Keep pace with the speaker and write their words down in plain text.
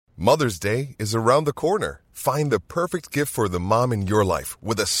Mother's Day is around the corner. Find the perfect gift for the mom in your life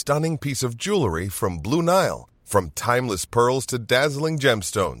with a stunning piece of jewelry from Blue Nile. From timeless pearls to dazzling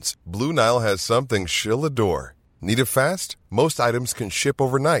gemstones, Blue Nile has something she'll adore. Need it fast? Most items can ship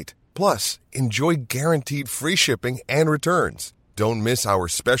overnight. Plus, enjoy guaranteed free shipping and returns. Don't miss our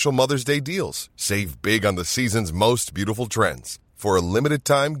special Mother's Day deals. Save big on the season's most beautiful trends. For a limited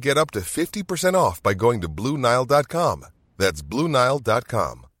time, get up to 50% off by going to BlueNile.com. That's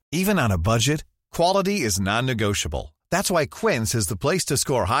BlueNile.com. Even on a budget, quality is non-negotiable. That's why Quince is the place to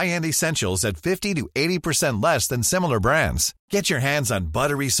score high-end essentials at 50 to 80% less than similar brands. Get your hands on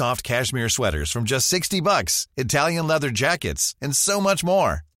buttery soft cashmere sweaters from just $60, Italian leather jackets, and so much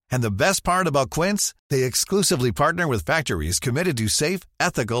more. And the best part about Quince, they exclusively partner with factories committed to safe,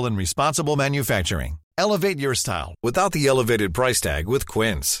 ethical, and responsible manufacturing. Elevate your style without the elevated price tag with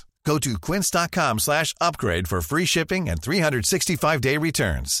Quince. Go to quince.com/upgrade for free shipping and 365-day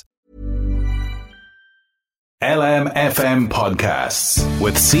returns. LMFM Podcasts.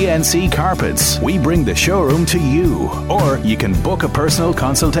 With CNC Carpets, we bring the showroom to you. Or you can book a personal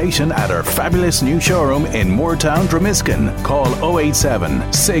consultation at our fabulous new showroom in Moortown, Dromiskin. Call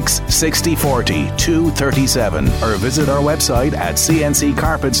 087 660 40 237 or visit our website at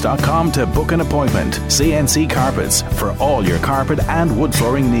cnccarpets.com to book an appointment. CNC Carpets, for all your carpet and wood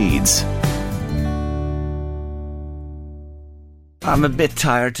flooring needs. I'm a bit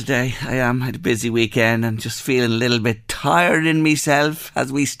tired today. I am. I had a busy weekend and just feeling a little bit tired in myself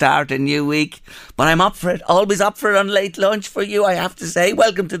as we start a new week. But I'm up for it. Always up for it on late lunch for you, I have to say.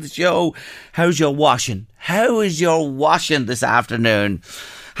 Welcome to the show. How's your washing? How is your washing this afternoon?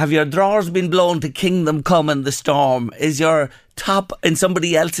 Have your drawers been blown to Kingdom Come in the Storm? Is your top in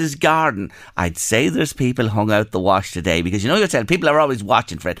somebody else's garden? I'd say there's people hung out the wash today, because you know yourself, people are always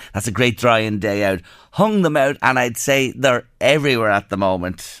watching for it. That's a great drying day out. Hung them out, and I'd say they're everywhere at the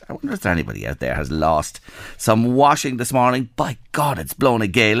moment. I wonder if there anybody out there has lost some washing this morning. By God, it's blown a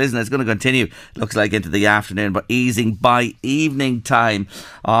gale, isn't it? It's going to continue, looks like, into the afternoon, but easing by evening time.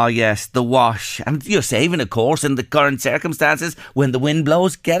 Oh yes, the wash. And you're saving, of course, in the current circumstances. When the wind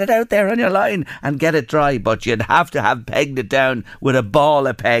blows, get it out there on your line and get it dry. But you'd have to have pegged it down with a ball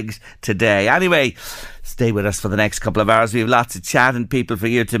of pegs today. Anyway, stay with us for the next couple of hours. We have lots of chat and people for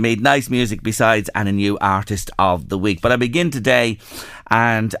you to meet. Nice music besides, and a new artist of the week. But I begin today,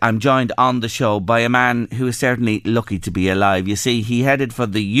 and I'm joined on the show by a man who is certainly lucky to be alive. You see, he headed for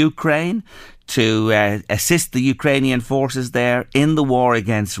the Ukraine to assist the Ukrainian forces there in the war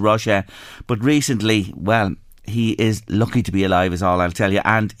against Russia. But recently, well, he is lucky to be alive is all I'll tell you,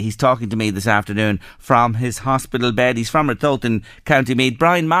 and he's talking to me this afternoon from his hospital bed. He's from Ratoath in County Meath.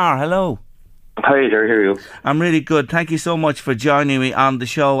 Brian Maher, hello. Hi there, how are you? I'm really good. Thank you so much for joining me on the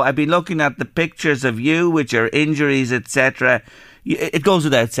show. I've been looking at the pictures of you with your injuries, etc. It goes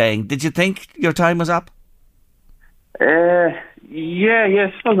without saying, did you think your time was up? Yeah,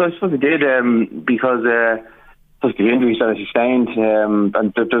 I suppose it did, because the injuries that I sustained,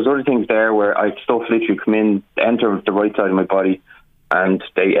 and there's other things there where I stuff literally come in, enter the right side of my body, and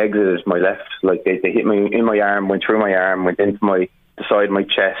they exited my left. Like they hit me in my arm, went through my arm, went into the side of my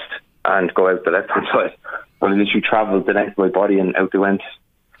chest, and go out the left hand side. So they literally travelled the length of my body and out they went.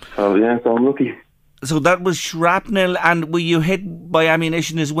 So yeah, so I'm lucky. So that was shrapnel, and were you hit by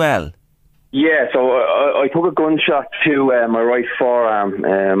ammunition as well? Yeah, so I took a gunshot to my right forearm,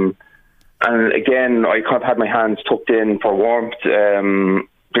 and again I kind of had my hands tucked in for warmth.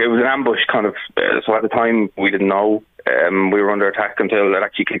 It was an ambush kind of, so at the time we didn't know. We were under attack until it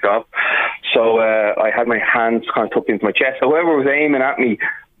actually kicked off. So I had my hands kind of tucked into my chest. Whoever was aiming at me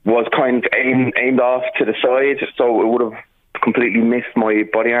was kind of aimed off to the side, so it would have completely missed my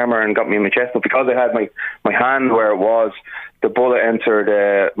body armour and got me in my chest. But because I had my hand where it was, the bullet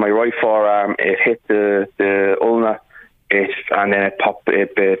entered my right forearm, it hit the ulna, and then it popped,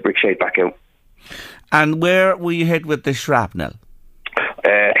 it ricocheted back out. And where were you hit with the shrapnel?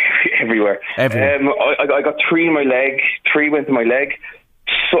 Everywhere. I got 3 in my leg, 3 went to my leg.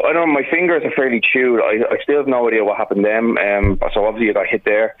 So I know my fingers are fairly chewed. I still have no idea what happened then. So obviously I got hit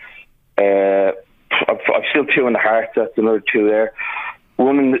there. I've still 2 in the heart. That's another 2 there.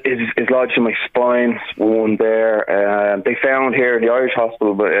 One is lodged in my spine. One there. They found here in the Irish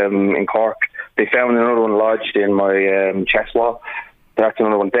Hospital, but in Cork, they found another one lodged in my chest wall. That's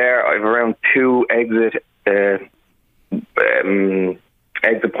another one there. I have around 2 exit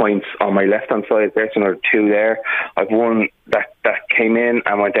points on my left hand side. There's another 2 there. I've one that came in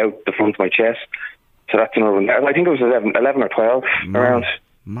and went out the front of my chest. So that's another one there. I think it was 11 or 12 around.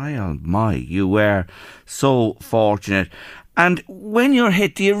 My oh my, you were so fortunate. And when you're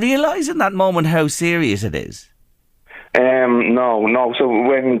hit, do you realise in that moment how serious it is? No. So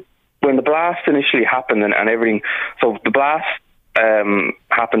when when the blast initially happened and everything, so the blast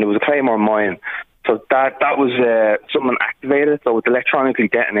happened, there was a Claymore mine. So that was someone activated, so it's electronically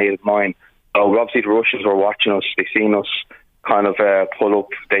detonated mine. So obviously the Russians were watching us, they seen us kind of pull up,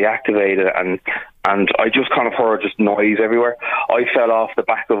 they activated it, and I just kind of heard just noise everywhere. I fell off the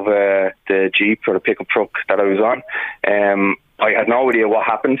back of the Jeep or the pickup truck that I was on. I had no idea what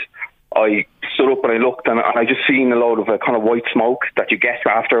happened. I stood up and I looked, and I just seen a load of kind of white smoke that you get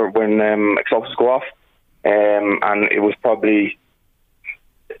after when explosives go off. And it was probably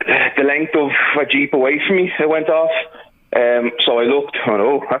the length of a Jeep away from me. It went off. So I looked, and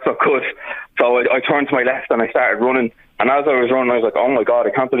oh, that's not good. So I turned to my left and I started running. And as I was running, I was like, oh my God,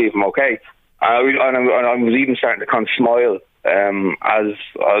 I can't believe I'm okay. And I was even starting to kind of smile as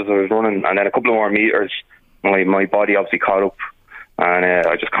I was running. And then a couple of more meters, my body obviously caught up, and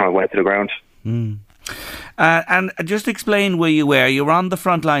I just kind of went to the ground. Mm. And just explain where you were. You were on the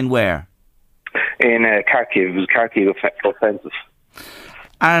front line where? In Kharkiv. It was Kharkiv offensive.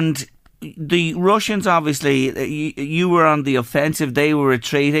 And the Russians, obviously, you were on the offensive, they were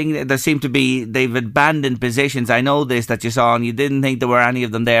retreating. There seemed to be, they've abandoned positions. I know this, that you saw, and you didn't think there were any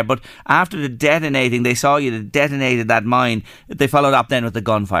of them there. But after the detonating, they saw you detonated that mine. They followed up then with the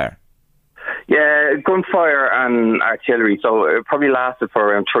gunfire. Yeah, gunfire and artillery. So it probably lasted for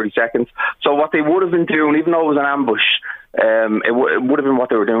around 30 seconds. So what they would have been doing, even though it was an ambush, it would have been what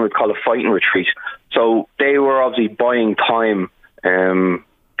they were doing, was called a fight and retreat. So they were obviously buying time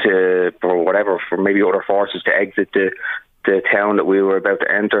for maybe other forces to exit the town that we were about to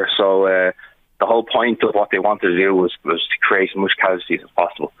enter. So the whole point of what they wanted to do was to create as much casualties as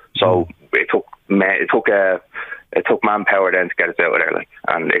possible. So it took manpower then to get us out of there,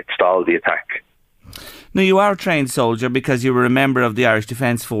 and it stalled the attack. Now, you are a trained soldier because you were a member of the Irish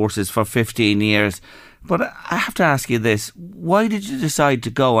Defence Forces for 15 years. But I have to ask you this: why did you decide to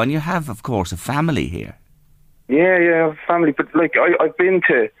go? And you have, of course, a family here. Yeah, I have a family. But I've been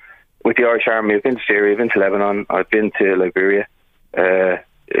with the Irish Army. I've been to Syria. I've been to Lebanon. I've been to Liberia.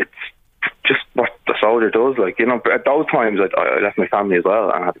 It's just what the soldier does. At those times, I left my family as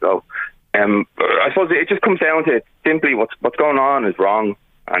well, and I had to go. I suppose it just comes down to simply what's going on is wrong,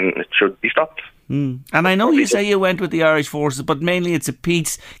 and it should be stopped. And I know you say you went with the Irish Forces, but mainly it's a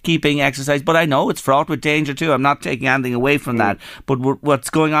peacekeeping exercise. But I know it's fraught with danger too. I'm not taking anything away from that. But what's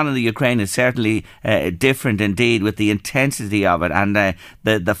going on in the Ukraine is certainly different indeed, with the intensity of it and the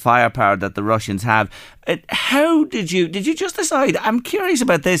firepower that the Russians have. How did you just decide? I'm curious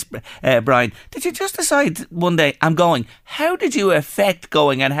about this, Brian. Did you just decide one day, I'm going? How did you effect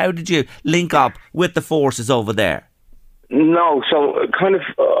going, and how did you link up with the forces over there? No, so kind of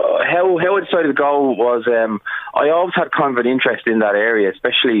how I decided to go was I always had kind of an interest in that area,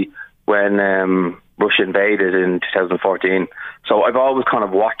 especially when Russia invaded in 2014. So I've always kind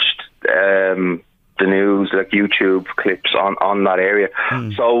of watched the news, like YouTube clips on that area.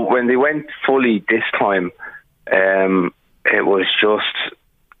 So when they went fully this time, it was just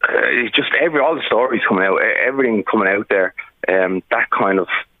all the stories coming out, everything coming out there. That kind of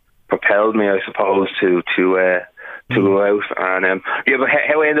propelled me, I suppose, to go out. And but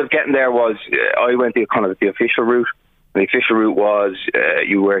how I ended up getting there was I went the official route. The official route was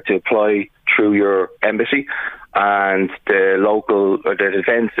you were to apply through your embassy, and the local the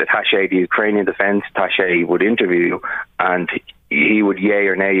defence attaché, the Ukrainian defence attaché, would interview you, and he would yay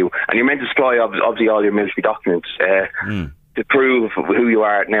or nay you, and you're meant to supply obviously all your military documents to prove who you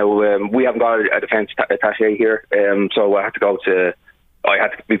are. Now we haven't got a defence attaché here, so I had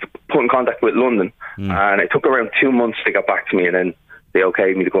to be put in contact with London, and it took around 2 months to get back to me, and then they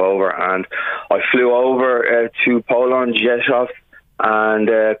okayed me to go over, and I flew over to Poland, Rzeszów, and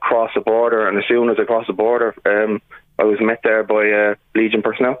crossed the border, and as soon as I crossed the border, I was met there by Legion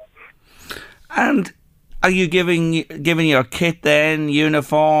personnel. And are you giving your kit then,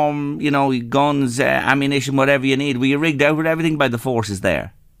 uniform, guns, ammunition, whatever you need? Were you rigged out with everything by the forces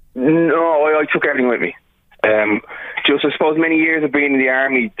there? No, I took everything with me. Just, I suppose, many years of being in the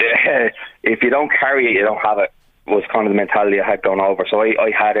army, if you don't carry it, you don't have it, was kind of the mentality I had going over. So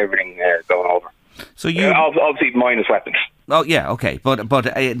I had everything going over. So you obviously minus weapons. Oh yeah, okay, but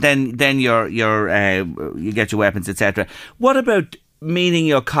then you get your weapons, etc. What about meeting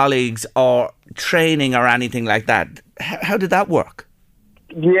your colleagues or training or anything like that? How did that work?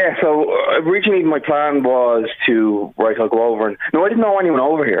 Yeah, so originally my plan was I'll go over, and I didn't know anyone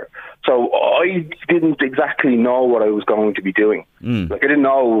over here. So I didn't exactly know what I was going to be doing. I didn't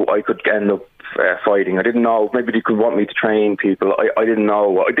know I could end up fighting. I didn't know, maybe they could want me to train people. I didn't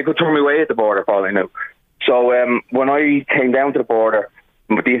know. They could throw me away at the border, for all I knew. So when I came down to the border,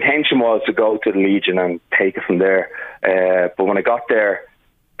 the intention was to go to the Legion and take it from there. But when I got there,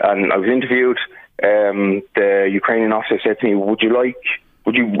 and I was interviewed. The Ukrainian officer said to me,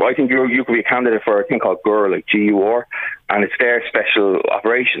 I think you could be a candidate for a thing called GUR, like GUR, and it's their special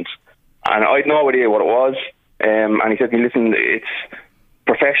operations. And I had no idea what it was. And he said to me, listen, it's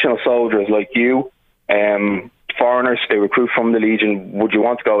professional soldiers like you, foreigners, they recruit from the Legion. Would you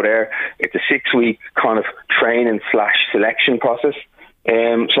want to go there? It's a 6-week kind of training/selection process.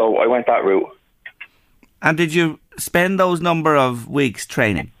 So I went that route. And did you spend those number of weeks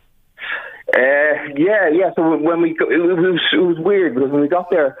training? Yeah. So when it was weird, because when we got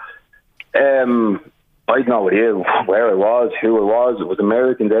there, I had no idea where I was, who I was. It was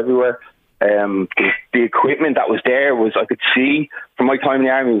Americans everywhere. The equipment that was there was, I could see from my time in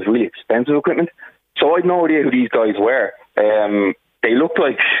the army, it was really expensive equipment. So I had no idea who these guys were. They looked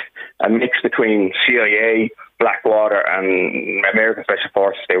like a mix between CIA, Blackwater, and American Special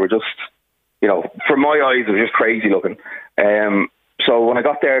Forces. They were just, from my eyes, it was just crazy looking. So when I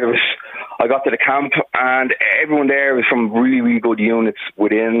got there, I got to the camp, and everyone there was from really, really good units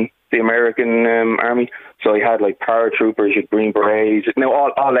within the American army. So you had like paratroopers, you had Green Berets,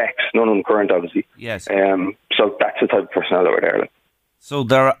 all ex, none of them current, obviously. Yes. So that's the type of personnel that were there. So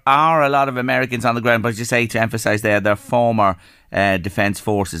there are a lot of Americans on the ground, but as you say, to emphasise there, they're former Defence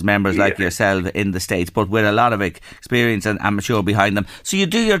Forces members like yourself in the States, but with a lot of experience and I'm sure behind them. So you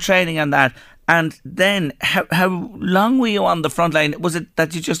do your training on that. And then, how long were you on the front line? Was it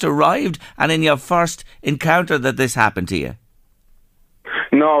that you just arrived and in your first encounter that this happened to you?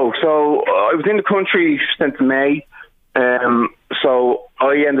 No, so I was in the country since May. So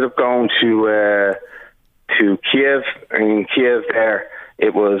I ended up going to Kiev. In Kiev there,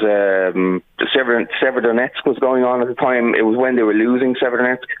 it was Severodonetsk was going on at the time. It was when they were losing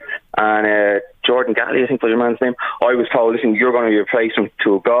Severodonetsk. And Jordan Gatley, I think was your man's name. I was told, listen, you're going to be replacing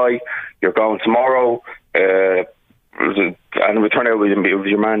to a guy. You're going tomorrow. And it turned out it was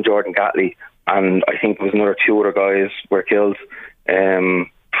your man Jordan Gatley. And I think it was another 2 other guys were killed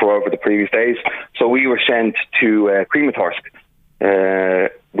for over the previous days. So we were sent to Kramatorsk,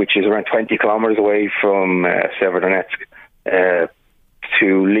 which is around 20 kilometres away from Severodonetsk,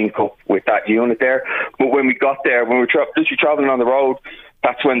 to link up with that unit there. But when we got there, when we were literally travelling on the road,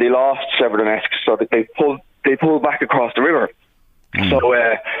 that's when they lost Severodonetsk, so that they pulled back across the river. So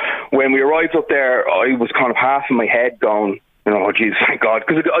when we arrived up there, I was kind of half in my head going, oh jeez, thank God,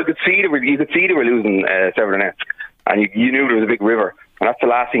 because you could see they were losing Severodonetsk, and you knew there was a big river, and that's the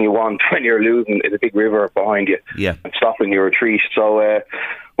last thing you want when you're losing is a big river behind you and stopping your retreat. So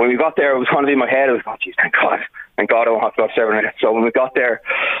when we got there, it was kind of in my head, I was going, geez, thank God I won't have to go to Severodonetsk. So when we got there,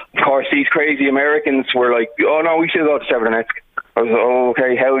 of course, these crazy Americans were like, oh no, we should go to Severodonetsk. I was like, oh,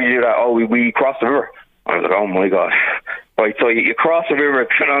 okay, how do you do that? Oh, we crossed the river. I was like, oh my God. Right, so you cross the river,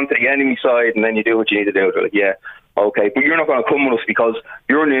 turn onto the enemy side, and then you do what you need to do. They're like, yeah, okay, but you're not going to come with us because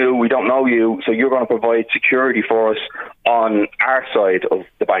you're new, we don't know you, so you're going to provide security for us on our side of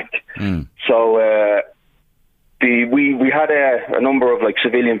the bank. So we had a number of like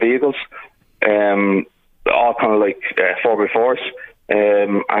civilian vehicles, all kind of like 4x4s.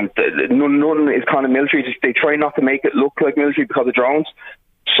 And none is kind of military. They try not to make it look like military because of drones.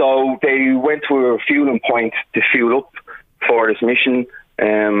 So they went to a refueling point to fuel up for this mission.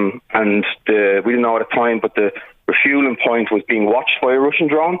 And we didn't know at the time, but the refueling point was being watched by a Russian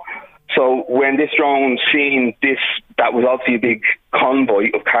drone. So when this drone seen this, that was obviously a big convoy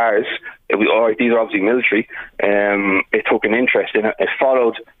of cars. It was, all right, these are obviously military. It took an interest in it. It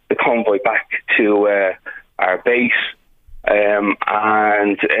followed the convoy back to our base. And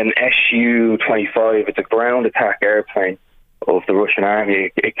an Su-25, it's a ground attack airplane of the Russian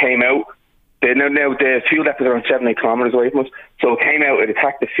army. It came out. Now the fuel depot is around 7-8 kilometres away from us. So it came out, it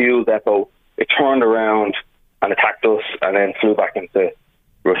attacked the fuel depot, it turned around and attacked us, and then flew back into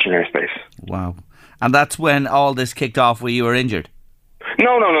Russian airspace. Wow. And that's when all this kicked off, where you were injured?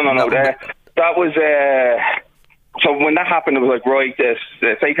 No. That was... so when that happened, it was like, right, this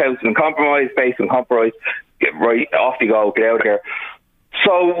safe house is in compromise, base in compromise, get right, off you go, get out of here.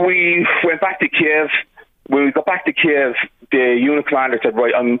 So we went back to Kiev. When we got back to Kiev, the unit commander said,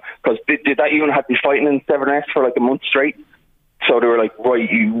 right, because that unit had been fighting in Severodonetsk for like a month straight. So they were like, right,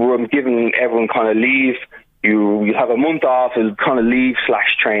 we're giving everyone kind of leave. You have a month off, and kind of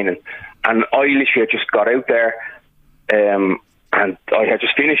leave/training. And I literally had just got out there, and I had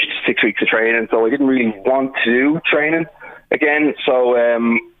just finished 6 weeks of training, so I didn't really want to do training again. So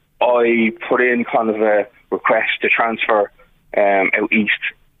I put in kind of a request to transfer out east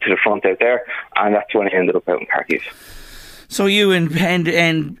to the front out there, and that's when I ended up out in Kharkiv. So you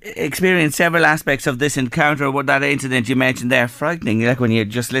and experienced several aspects of this encounter. What that incident you mentioned there, frightening. Like when you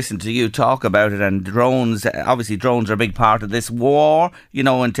just listen to you talk about it, and drones. Obviously, drones are a big part of this war. You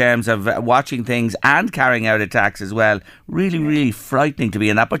know, in terms of watching things and carrying out attacks as well. Really, really frightening to be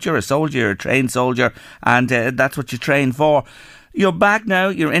in that. But you're a soldier, you're a trained soldier, and that's what you train for. You're back now,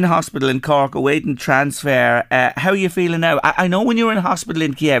 you're in hospital in Cork awaiting transfer. How are you feeling now? I know when you were in hospital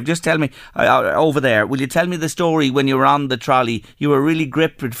in Kiev, just tell me, over there, will you tell me the story when you were on the trolley? You were really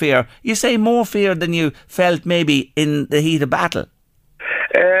gripped with fear. You say more fear than you felt maybe in the heat of battle.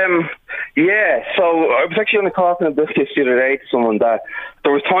 Yeah, so I was actually only talking about this the other day to someone that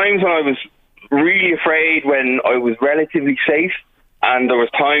there was times when I was really afraid when I was relatively safe, and there was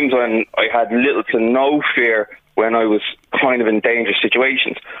times when I had little to no fear when I was kind of in dangerous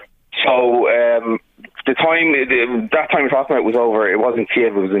situations. So that time we're talking about was over. It wasn't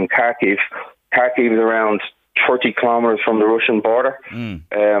Kiev, it was in Kharkiv. Kharkiv is around 30 kilometres from the Russian border.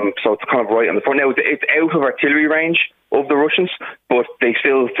 So it's kind of right on the front. Now, it's out of artillery range of the Russians, but they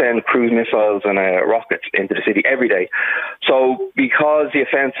still send cruise missiles and rockets into the city every day. So because the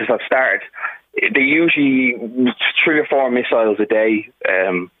offences have started, they usually 3 or 4 missiles a day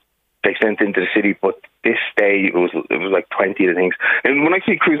they sent into the city, but this day it was like 20 of the things. And when I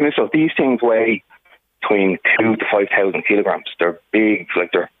see cruise missiles, these things weigh between 2,000 to 5,000 kilograms. They're big,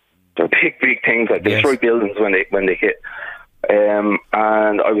 like they're big things. Like they destroy buildings when they hit. And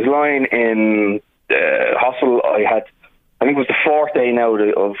I was lying in hospital. I think it was the 4th day now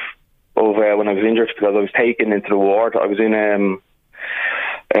of when I was injured, because I was taken into the ward. I was in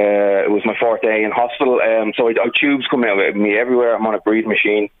it was my 4th day in hospital. So I tubes coming out of me everywhere. I'm on a breathing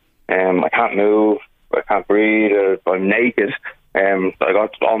machine. I can't move, I can't breathe, I'm naked. I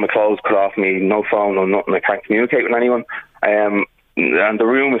got all my clothes cut off me, no phone, no nothing, I can't communicate with anyone. And the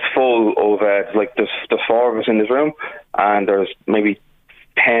room is full of, there's 4 of us in this room, and there's maybe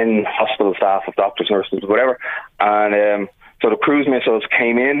 10 hospital staff of doctors, nurses, whatever. And so the cruise missiles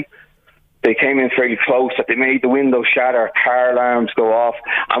came in. They came in fairly close, that they made the windows shatter, car alarms go off.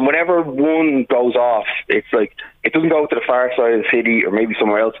 And whenever one goes off, it's like, it doesn't go to the far side of the city or maybe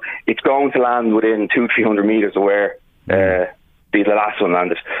somewhere else. It's going to land within 200-300 metres of where the last one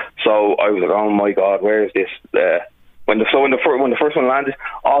landed. So I was like, oh my God, where is this? When the first one landed,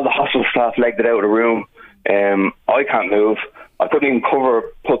 all the hospital staff legged it out of the room. I can't move. I couldn't even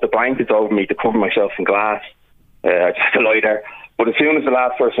put the blankets over me to cover myself in glass. I just had to lie there. But as soon as the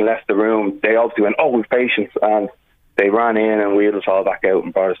last person left the room, they obviously went, we've patience, and they ran in and wheeled us all back out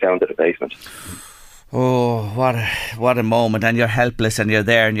and brought us down to the basement. Oh, what a moment. And you're helpless, and you're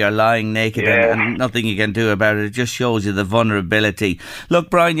there, and you're lying naked, and nothing you can do about it. It just shows you the vulnerability. Look,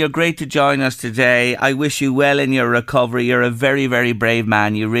 Brian, you're great to join us today. I wish you well in your recovery. You're a very, very brave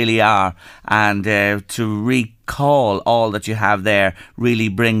man. You really are. And to recall all that you have there really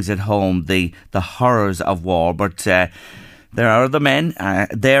brings it home, the horrors of war. But there are other men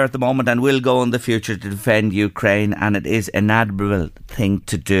there at the moment and will go in the future to defend Ukraine, and it is an admirable thing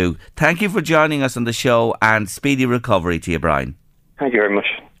to do. Thank you for joining us on the show, and speedy recovery to you, Brian. Thank you very much.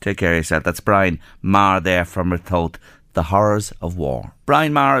 Take care of yourself. That's Brian Maher there from Ratoath. The horrors of war.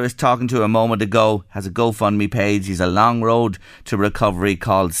 Brian Maher I was talking to a moment ago has a GoFundMe page. He's a long road to recovery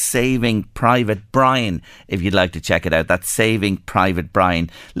called Saving Private Brian. If you'd like to check it out, that's Saving Private Brian.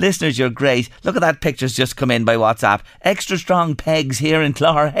 Listeners, you're great. Look at that, picture's just come in by WhatsApp. Extra strong pegs here in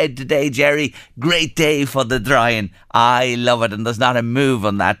Clogherhead today, Jerry. Great day for the drying. I love it, and there's not a move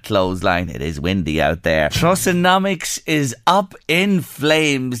on that clothesline. It is windy out there. Trussonomics is up in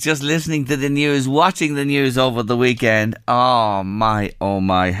flames. Just listening to the news, watching the news over the weekend. Oh my.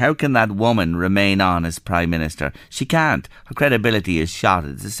 How can that woman remain on as Prime Minister? She can't. Her credibility is shot.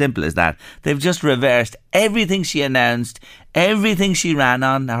 It's as simple as that. They've just reversed everything she announced, everything she ran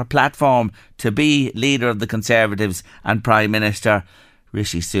on, her platform to be leader of the Conservatives and Prime Minister.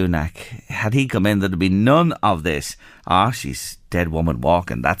 Rishi Sunak, had he come in, there'd be none of this. She's dead woman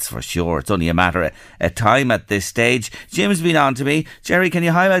walking, that's for sure. It's only a matter of time at this stage. Jim's been on to me. Jerry, can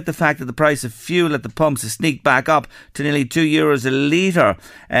you highlight the fact that the price of fuel at the pumps has sneaked back up to nearly €2 a litre,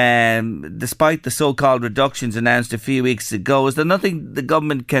 despite the so-called reductions announced a few weeks ago? Is there nothing the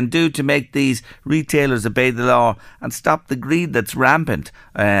government can do to make these retailers obey the law and stop the greed that's rampant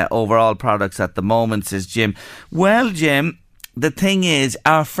over all products at the moment, says Jim. Well, Jim, the thing is,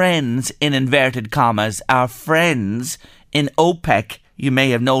 our friends, in inverted commas, our friends in OPEC, you may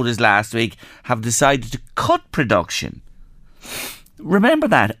have noticed last week, have decided to cut production. Remember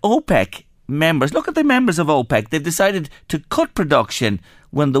that. OPEC members, look at the members of OPEC, they've decided to cut production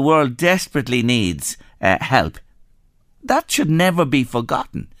when the world desperately needs help. That should never be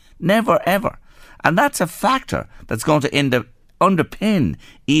forgotten. Never, ever. And that's a factor that's going to end up underpin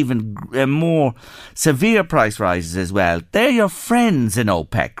even more severe price rises as well. They're your friends in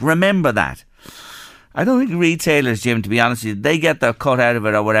OPEC. Remember that. I don't think retailers, Jim, to be honest with you, they get their cut out of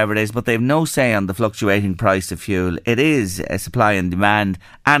it or whatever it is, but they've no say on the fluctuating price of fuel. It is a supply and demand,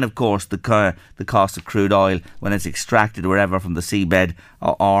 and of course the cost of crude oil when it's extracted wherever from the seabed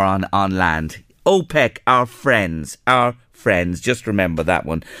or on land. OPEC, our friends. Just remember that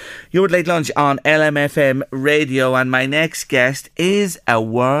one. You're at Late Lunch on LMFM radio, and my next guest is a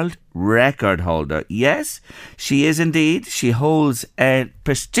world record holder. Yes, she is indeed. She holds a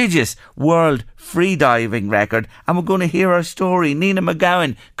prestigious world freediving record, and we're going to hear her story. Nina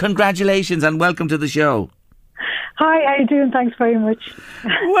McGowan, congratulations and welcome to the show. Hi, how are you doing? Thanks very much.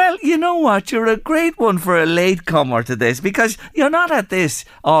 Well, you know what? You're a great one for a latecomer to this, because you're not at this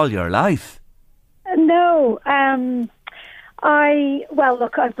all your life. No, I'm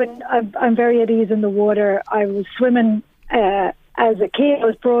very at ease in the water. I was swimming as a kid. I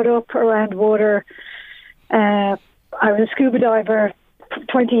was brought up around water. I was a scuba diver.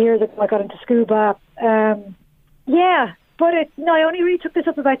 20 years ago I got into scuba. I only really took this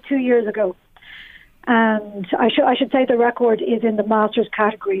up about 2 years ago. And I should say the record is in the Masters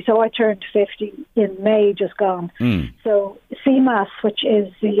category. So I turned 50 in May, just gone. So CMAS, which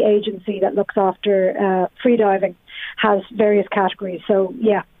is the agency that looks after freediving, has various categories. So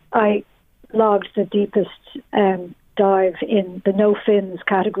yeah, I logged the deepest dive in the no fins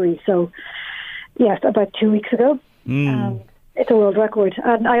category. So yes, about 2 weeks ago. It's a world record.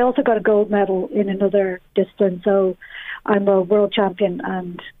 And I also got a gold medal in another discipline. So I'm a world champion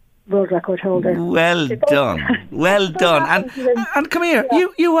and world record holder. Well done. Well done. And come here,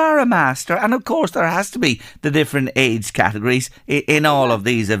 you are a master, and of course there has to be the different age categories in all of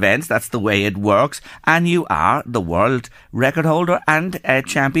these events. That's the way it works. And you are the world record holder and a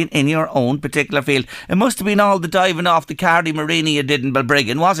champion in your own particular field. It must have been all the diving off the Cardi Marina you did in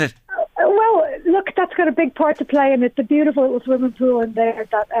Balbriggan, was it? Well, look, that's got a big part to play, and it's a beautiful little swimming pool in there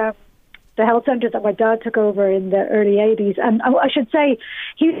that the health centre that my dad took over in the early 80s. And I should say,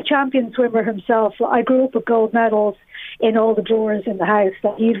 he's a champion swimmer himself. I grew up with gold medals in all the drawers in the house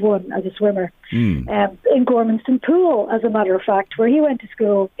that he'd won as a swimmer. In Gormanston Pool, as a matter of fact, where he went to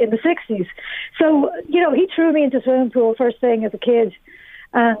school in the 60s. So, he threw me into swimming pool first thing as a kid.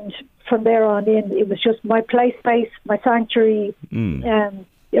 And from there on in, it was just my play space, my sanctuary, a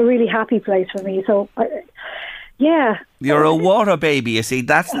really happy place for me. So, yeah. You're a water baby, you see.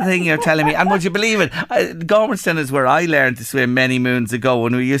 That's the thing you're telling me. And would you believe it? Gormanston is where I learned to swim many moons ago,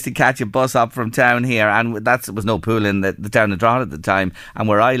 when we used to catch a bus up from town here, and there was no pool in the town of Drogheda at the time, and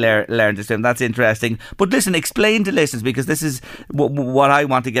where I learned to swim. That's interesting. But listen, explain to listeners, because this is what I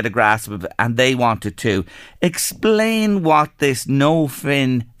want to get a grasp of, and they want it too. Explain what this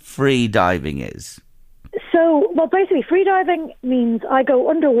no-fin free diving is. So, basically, freediving means I go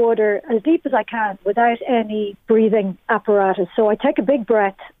underwater as deep as I can without any breathing apparatus. So I take a big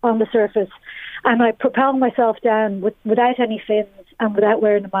breath on the surface and I propel myself down without any fins and without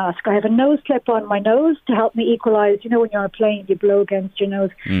wearing a mask. I have a nose clip on my nose to help me equalise. When you're on a plane, you blow against your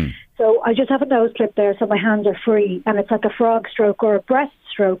nose. So I just have a nose clip there, so my hands are free. And it's like a frog stroke or a breast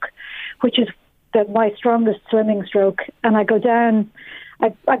stroke, which is my strongest swimming stroke. And I go down,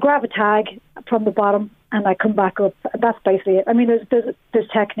 I grab a tag from the bottom, and I come back up. That's basically it. I mean, there's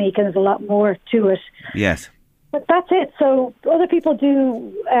technique and there's a lot more to it. Yes. But that's it. So other people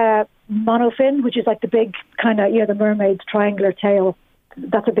do monofin, which is like the big kind of, the mermaid's triangular tail.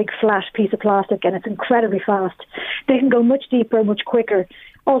 That's a big flat piece of plastic, and it's incredibly fast. They can go much deeper, much quicker.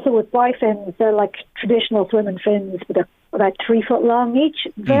 Also with bifins, they're like traditional swimming fins, but they're about 3 foot long each.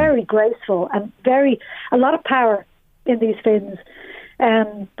 Very graceful and a lot of power in these fins.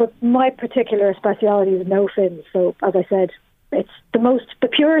 But my particular speciality is no fins. So, as I said, it's the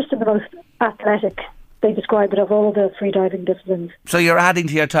purest and the most athletic, they describe it, of all the freediving disciplines. So you're adding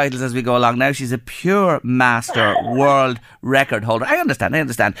to your titles as we go along. Now she's a pure master world record holder. I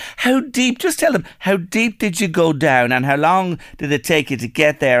understand. How deep, just tell them, how deep did you go down and how long did it take you to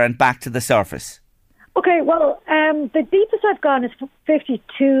get there and back to the surface? Okay, well, the deepest I've gone is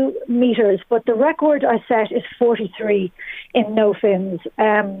 52 metres, but the record I set is 43 in no fins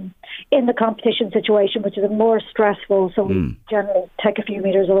in the competition situation, which is more stressful, so we generally take a few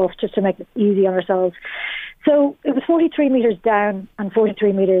metres off just to make it easy on ourselves. So it was 43 metres down and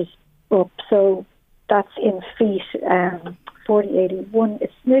 43 metres up, so that's in feet, 40, 81,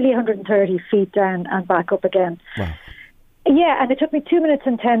 it's nearly 130 feet down and back up again. Wow. Yeah, and it took me 2 minutes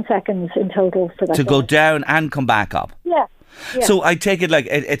and 10 seconds in total for that. To go down and come back up? Yeah. So I take it like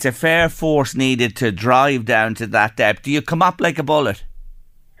it's a fair force needed to drive down to that depth. Do you come up like a bullet?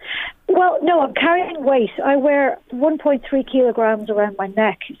 Well, Well, no, I'm carrying weight. I wear 1.3 kilograms around my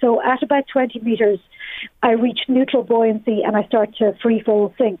neck. So at about 20 metres, I reach neutral buoyancy and I start to free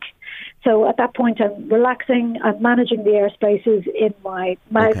fall sink. So at that point, I'm relaxing. I'm managing the air spaces in my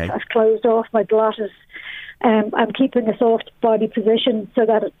mouth. Okay. I've closed off my glottis. I'm keeping a soft body position so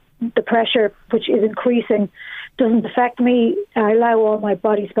that the pressure, which is increasing, doesn't affect me. I allow all my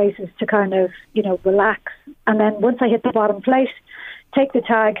body spaces to kind of, relax. And then once I hit the bottom plate, take the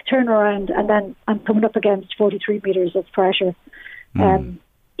tag, turn around, and then I'm coming up against 43 metres of pressure in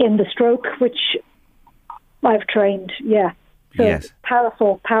the stroke, which I've trained, So yes.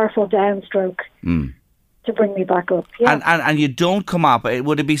 powerful downstroke to bring me back up. Yeah. And you don't come up.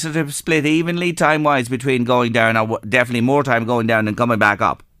 Would it be sort of split evenly time-wise between going down, or definitely more time going down and coming back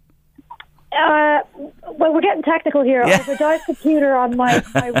up? Well, we're getting technical here. Yeah. I have a dive computer on my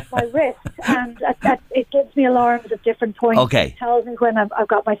wrist, and it gives me alarms at different points. Okay. It tells me when I've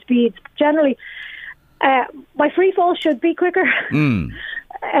got my speeds. Generally, my free fall should be quicker,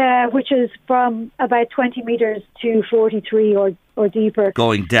 which is from about 20 metres to 43 or deeper.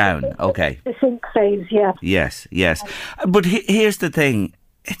 Going down, okay. The sink phase, yeah. Yes. But here's the thing.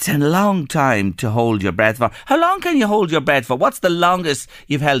 It's a long time to hold your breath for. How long can you hold your breath for? What's the longest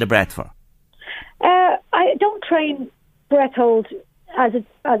you've held a breath for? I don't train breath hold as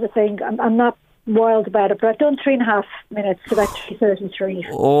a thing. I'm not wild about it, but I've done 3.5 minutes, about 3:33.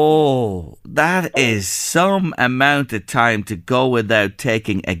 Oh, that is some amount of time to go without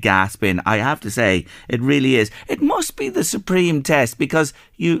taking a gasp in. I have to say, it really is. It must be the supreme test because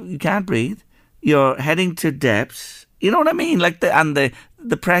you can't breathe. You're heading to depths. You know what I mean? Like the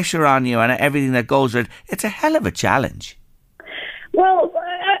pressure on you and everything that goes with it. It's a hell of a challenge. Well,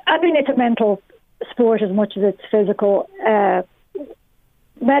 I mean, it's a mental sport as much as it's physical.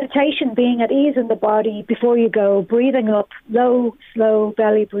 Meditation, being at ease in the body before you go, breathing up, low, slow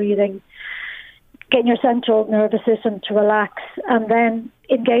belly breathing, getting your central nervous system to relax, and then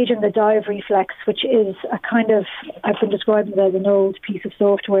engage in the dive reflex, which is a kind of, I've been describing it as an old piece of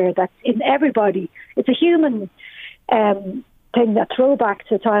software that's in everybody. It's a human thing, that throwback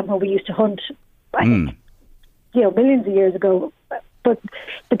to a time when we used to hunt, I think, millions of years ago. But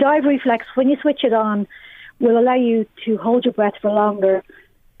the dive reflex, when you switch it on, will allow you to hold your breath for longer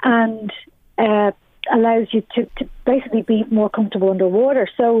and allows you to basically be more comfortable underwater.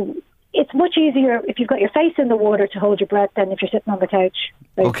 So it's much easier if you've got your face in the water to hold your breath than if you're sitting on the couch.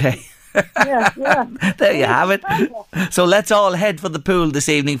 Okay. Yeah. There you have it. So let's all head for the pool this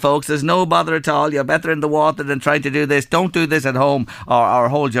evening, folks. There's no bother at all. You're better in the water than trying to do this. Don't do this at home or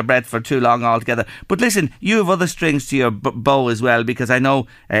hold your breath for too long altogether. But listen, you have other strings to your bow as well, because I know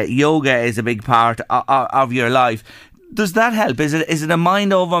yoga is a big part of your life. Does that help? Is it a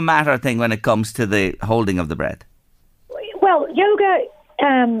mind over matter thing when it comes to the holding of the breath? Well, yoga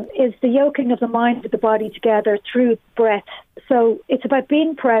is the yoking of the mind with the body together through breath. So it's about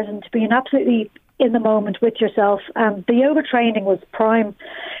being present, being absolutely in the moment with yourself. The yoga training was prime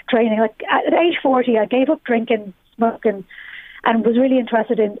training. Like at age 40, I gave up drinking, smoking, and was really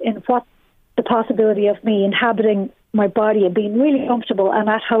interested in what the possibility of me inhabiting my body and being really comfortable and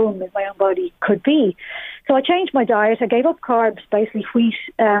at home in my own body could be. So I changed my diet. I gave up carbs, basically wheat,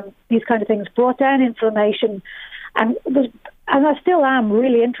 these kind of things, brought down inflammation, and I still am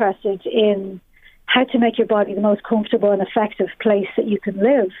really interested in how to make your body the most comfortable and effective place that you can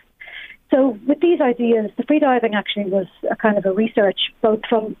live. So with these ideas, the freediving actually was a kind of a research, both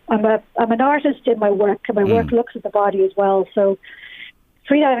from, I'm an artist in my work, and my work looks at the body as well. So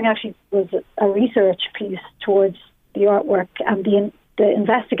freediving actually was a research piece towards the artwork and the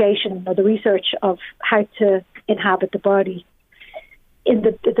investigation or the research of how to inhabit the body in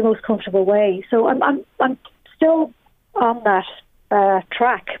the most comfortable way. So I'm still on that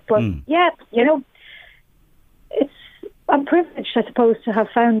track, but I'm privileged, I suppose, to have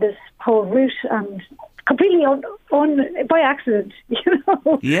found this whole route and completely by accident.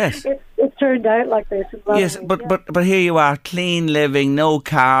 Yes, it turned out like this. Yes, but here you are, clean living, no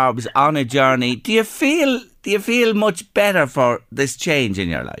carbs, on a journey. Do you feel much better for this change in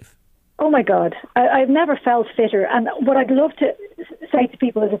your life? Oh my God, I've never felt fitter. And what I'd love to say to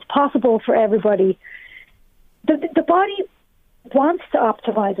people is it's possible for everybody. The body wants to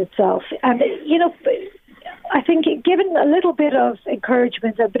optimize itself, and I think given a little bit of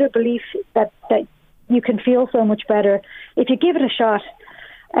encouragement, a bit of belief that you can feel so much better if you give it a shot.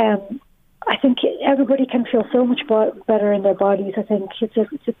 I think everybody can feel so much better in their bodies. I think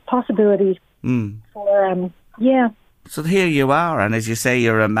it's a possibility for So here you are, and as you say,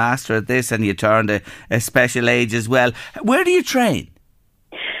 you're a master at this, and you turned a special age as well. Where do you train?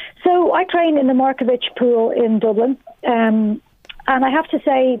 So I train in the Markovich pool in Dublin. And I have to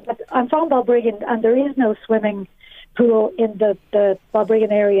say that I'm from Balbriggan, and there is no swimming pool in the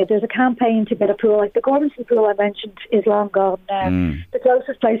Balbriggan area. There's a campaign to get a pool. Like the Gormanson pool I mentioned is long gone now. The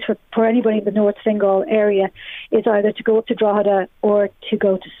closest place for anybody in the North Fingal area is either to go up to Drogheda or to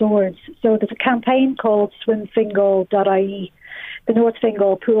go to Swords. So there's a campaign called swimfingal.ie, the North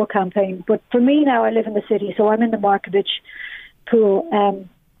Fingal pool campaign. But for me now, I live in the city, so I'm in the Markovich pool.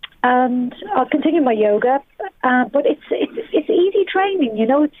 And I'll continue my yoga, but it's easy training. You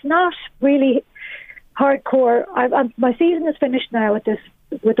know, it's not really hardcore. My season is finished now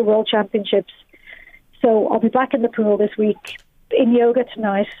with the World Championships, so I'll be back in the pool this week in yoga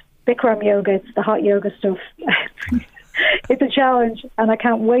tonight. Bikram yoga, it's the hot yoga stuff. It's a challenge, and I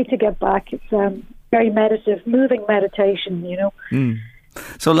can't wait to get back. It's very meditative, moving meditation. You know.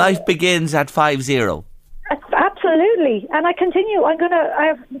 So life begins at 5-0. Absolutely, and I continue. I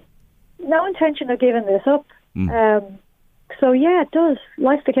have no intention of giving this up. So yeah, it does.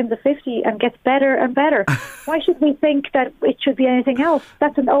 Life begins at 50 and gets better and better. Why should we think that it should be anything else?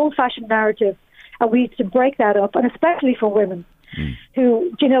 That's an old-fashioned narrative, and we need to break that up, and especially for women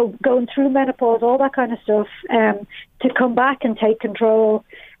who, you know, going through menopause, all that kind of stuff, to come back and take control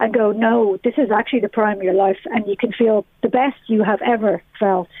and go, no, this is actually the prime of your life, and you can feel the best you have ever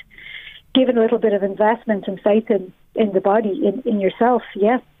felt, given a little bit of investment and faith in the body, in yourself.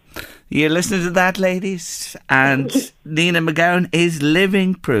 Yeah. You're listening to that, ladies, and Nina McGowan is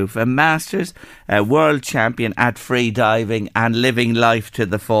living proof, a Masters, a world champion at free diving and living life to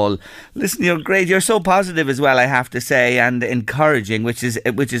the full. Listen, you're great. You're so positive as well, I have to say, and encouraging, which is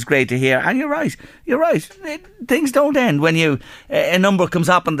great to hear. And you're right. Things don't end when a number comes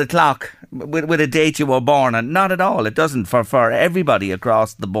up on the clock with a date you were born, and not at all. It doesn't for everybody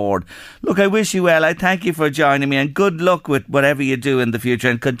across the board. Look, I wish you well. I thank you for joining me, and good luck with whatever you do in the future,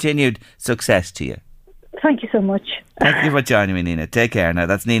 and continued success to you. Thank you so much. Thank you for joining me, Nina. Take care now.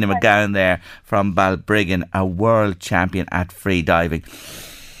 That's Nina McGowan there from Balbriggan, a world champion at free diving.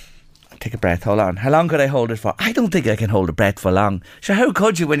 Take a breath, hold on. How long could I hold it for? I don't think I can hold a breath for long. Sure, how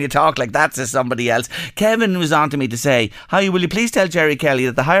could you when you talk like that to somebody else? Kevin was on to me to say, hi, will you please tell Jerry Kelly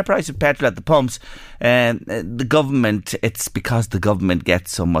that the higher price of petrol at the pumps, the government, it's because the government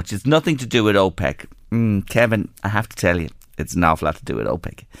gets so much. It's nothing to do with OPEC. Kevin, I have to tell you, it's an awful lot to do with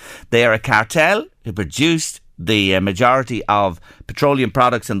OPEC. They are a cartel who produced the majority of petroleum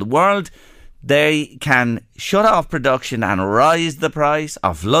products in the world. They can shut off production and rise the price,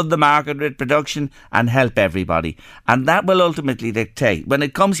 or flood the market with production and help everybody. And that will ultimately dictate. When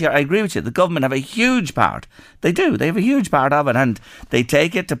it comes here, I agree with you, the government have a huge part. They do. They have a huge part of it, and they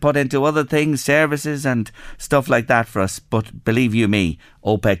take it to put into other things, services and stuff like that for us. But believe you me,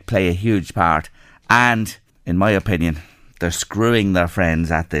 OPEC play a huge part. And, in my opinion, they're screwing their friends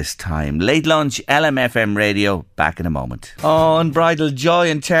at this time. Late lunch, LMFM radio, back in a moment. Oh, unbridled joy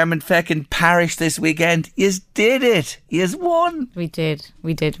in Termonfeckin Parish this weekend. Yous did it. Yous won. We did.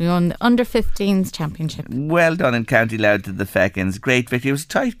 We won the under-15s championship. Well done in County Louth to the Feckins. Great victory. It was a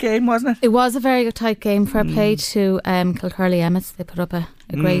tight game, wasn't it? It was a very tight game. Fair play to Kilcurly Emmets. They put up a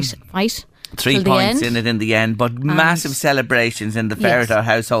great fight. 3 points in it in the end, but massive celebrations in the Ferreter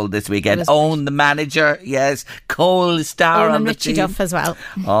household this weekend. Owen, the manager, yes. Cole, star Owen on the Richie team. Duff as well.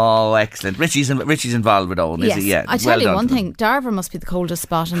 Oh, excellent. Richie's involved with Owen, yes. is he? Yeah. I tell you one thing, Darver must be the coldest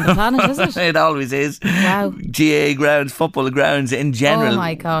spot on the planet, isn't it? It always is. Wow. GA grounds, football grounds in general. Oh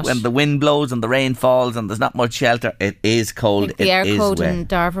my gosh. When the wind blows and the rain falls and there's not much shelter, it is cold. The air code in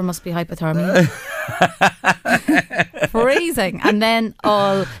Darver must be hypothermia. Freezing. And then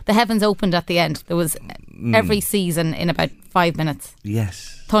all the heavens opened at the end. There was every season in about 5 minutes.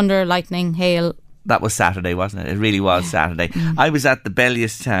 Yes. Thunder, lightning, hail. That was Saturday, wasn't it? It really was Saturday. I was at the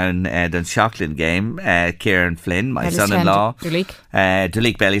Bellewstown Dunshaughlin game. Kieran Flynn, my son-in-law, Duleek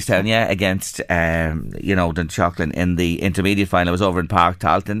Bellewstown, against Dunshaughlin in the intermediate final. I was over in Park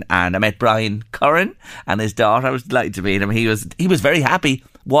Talton, and I met Brian Curran and his daughter. I was delighted to meet him. He was very happy.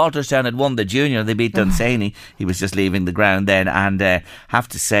 Walterstown had won the junior. They beat Dunsany. He was just leaving the ground then, and have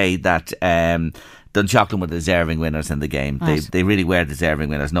to say that Dunshaughlin were the deserving winners in the game. Right. They really were deserving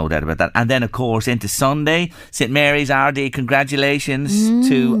winners, no doubt about that. And then, of course, into Sunday, St Mary's RD, congratulations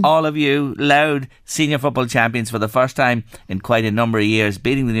to all of you, Louth senior football champions for the first time in quite a number of years,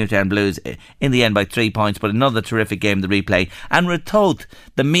 beating the Newtown Blues in the end by 3 points, but another terrific game, the replay. And Ratoath,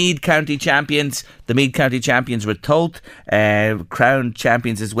 the Meath County champions, Ratoath, crowned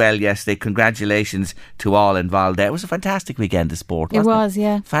champions as well yesterday. Congratulations to all involved there. It was a fantastic weekend of sport, wasn't it? It was,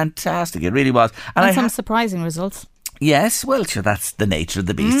 yeah. Fantastic, it really was. And some surprising results. Yes, well, sure, that's the nature of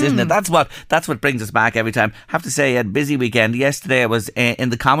the beast, isn't it? That's what brings us back every time. I have to say, a busy weekend. Yesterday I was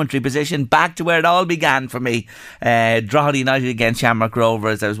in the commentary position, back to where it all began for me. Drogheda United against Shamrock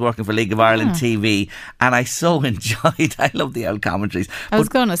Rovers. I was working for League of Ireland TV, and I so enjoyed. I love the old commentaries. I was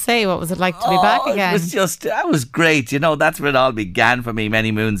going to say, what was it like to be back again? That was great. You know, that's where it all began for me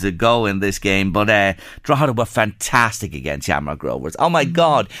many moons ago in this game. But Drogheda were fantastic against Shamrock Rovers. Oh my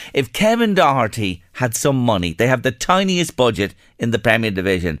God, if Kevin Doherty had some money, they have the tiniest budget in the Premier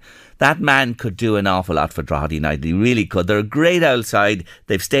Division. That man could do an awful lot for Drogheda United. He really could. They're a great outside.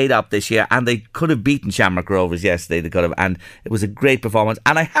 They've stayed up this year, and they could have beaten Shamrock Rovers yesterday. They could have, and it was a great performance.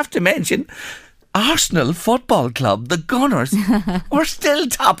 And I have to mention, Arsenal Football Club, the Gunners, were still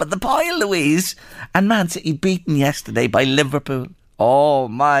top of the pile, Louise. And Man City beaten yesterday by Liverpool. Oh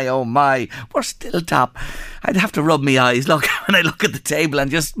my, we're still top. I'd have to rub my eyes when I look at the table and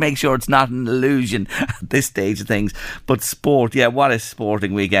just make sure it's not an illusion at this stage of things. But sport, yeah, what a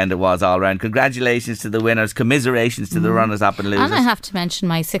sporting weekend it was all round. Congratulations to the winners, commiserations to the runners-up and losers. And I have to mention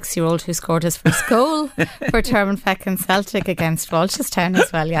my 6-year-old who scored his first goal for Termonfeckin and Celtic against Walshamstown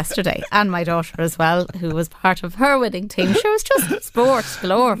as well yesterday, and my daughter as well, who was part of her winning team. Sure, it was just sport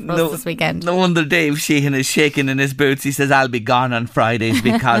galore for us this weekend. No wonder Dave Sheehan is shaking in his boots. He says, I'll be gone on Fridays,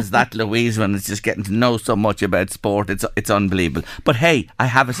 because that Louise one is just getting to know so much about sport. It's unbelievable. But hey, I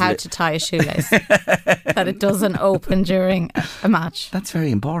have a how to tie a shoelace that it doesn't open during a match. That's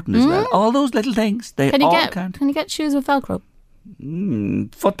very important as well. All those little things, they all count. Can you get shoes with Velcro?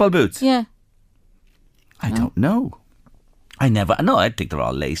 Football boots? Yeah. I don't know. I think they're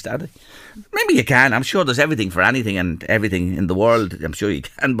all laced, are they? Maybe you can. I'm sure there's everything for anything and everything in the world. I'm sure you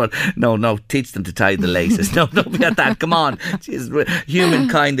can, but no, teach them to tie the laces. No, don't be at that. Come on. Jeez,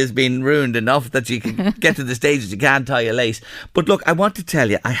 humankind has been ruined enough that you can get to the stage that you can't tie a lace. But look, I want to tell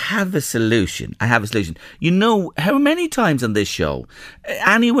you, I have a solution. You know how many times on this show,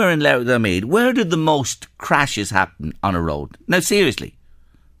 anywhere in Louth-Mead, where do the most crashes happen on a road? Now, seriously,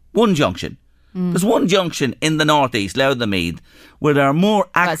 one junction. There's one junction in the northeast, Louth-Mead, where there are more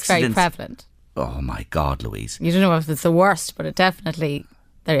accidents. That's very prevalent. Oh my God, Louise. You don't know if it's the worst, but they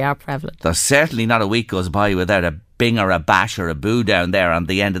are prevalent. There's certainly not a week goes by without a bing or a bash or a boo down there on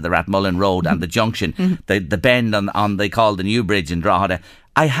the end of the Rathmullen Road and the junction, the bend on they call the New Bridge in Drogheda.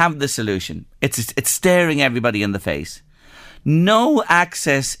 I have the solution. It's staring everybody in the face. No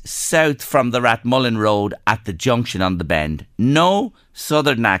access south from the Rathmullen Road at the junction on the bend. No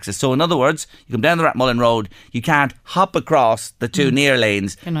southern access. So in other words, you come down the Rathmullen Road, you can't hop across the two near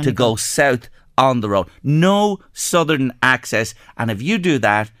lanes to go south on the road. No southern access. And if you do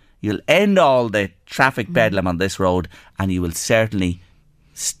that, you'll end all the traffic bedlam on this road, and you will certainly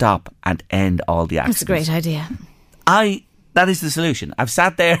stop and end all the accidents. That's a great idea. That is the solution. I've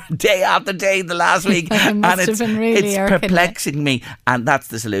sat there day after day the last week and it's perplexing me, and that's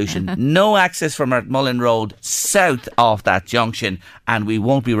the solution. No access from Rathmullen Road south of that junction, and we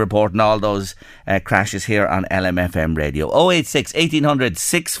won't be reporting all those crashes here on LMFM radio. 086 1800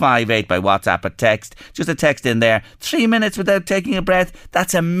 658 by WhatsApp or text. Just a text in there. 3 minutes without taking a breath.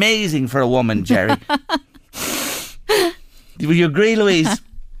 That's amazing for a woman, Jerry. Do you agree, Louise?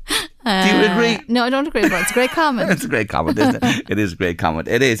 Do you agree? No, I don't agree, but it's a great comment. It's a great comment, isn't it? It is a great comment.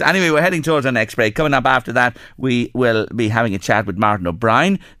 It is. Anyway, we're heading towards our next break. Coming up after that, we will be having a chat with Martin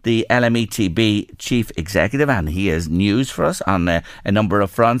O'Brien, the LMETB Chief Executive, and he has news for us on a number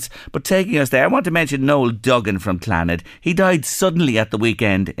of fronts. But taking us there, I want to mention Noel Duggan from Clannad. He died suddenly at the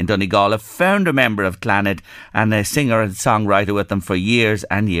weekend in Donegal, a founder member of Clannad and a singer and songwriter with them for years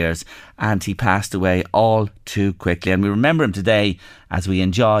and years. And he passed away all too quickly. And we remember him today as we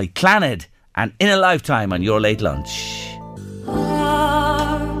enjoy Clannad and In a Lifetime on Your Late Lunch.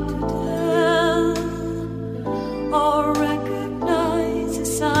 Hard to tell or recognise a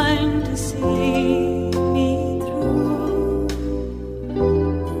sign to see me through.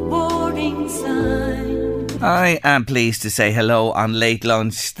 Boarding sign. I am pleased to say hello on Late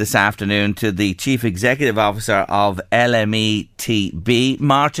Lunch this afternoon to the Chief Executive Officer of LMETB,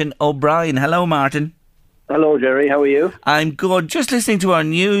 Martin O'Brien. Hello, Martin. Hello, Jerry. How are you? I'm good. Just listening to our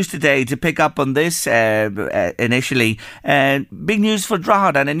news today to pick up on this initially. Big news for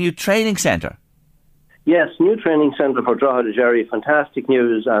Drogheda and a new training centre. Yes, new training centre for Drogheda, Jerry. Fantastic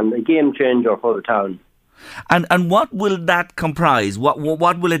news and a game changer for the town. And what will that comprise? What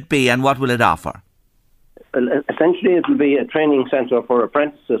will it be and what will it offer? Essentially, it will be a training centre for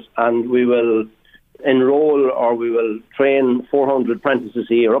apprentices, and we will enrol or we will train 400 apprentices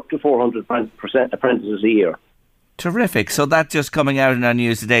a year, up to 400 apprentices a year. Terrific. So that's just coming out in our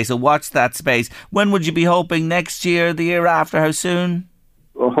news today. So watch that space. When would you be hoping? Next year, the year after? How soon?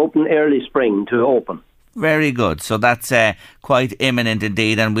 We're hoping early spring to open. Very good. So that's quite imminent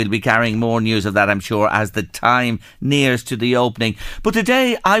indeed, and we'll be carrying more news of that, I'm sure, as the time nears to the opening. But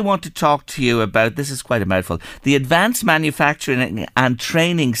today I want to talk to you about, this is quite a mouthful, the Advanced Manufacturing and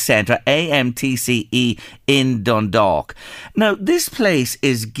Training Centre, AMTCE, in Dundalk. Now, this place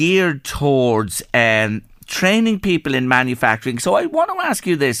is geared towards training people in manufacturing. So I want to ask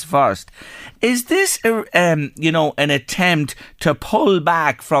you this first. Is this, an attempt to pull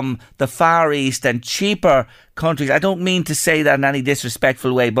back from the Far East and cheaper countries? I don't mean to say that in any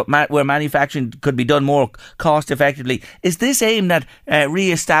disrespectful way, but where manufacturing could be done more cost effectively. Is this aimed at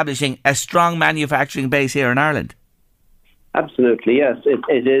re-establishing a strong manufacturing base here in Ireland? Absolutely, yes.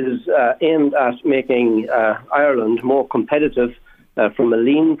 It is aimed at making Ireland more competitive from a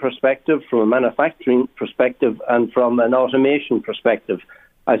lean perspective, from a manufacturing perspective, and from an automation perspective.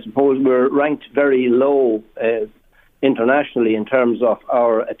 I suppose we're ranked very low internationally in terms of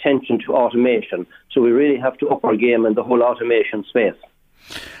our attention to automation. So we really have to up our game in the whole automation space.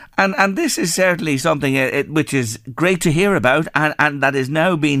 And this is certainly something which is great to hear about, and that is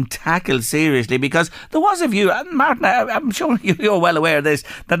now being tackled seriously, because there was a view, and Martin, I'm sure you're well aware of this,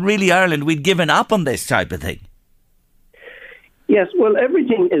 that really Ireland, we'd given up on this type of thing. Yes, well,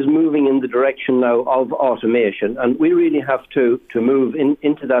 everything is moving in the direction now of automation, and we really have to move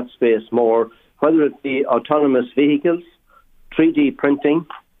into that space more, whether it be autonomous vehicles, 3D printing,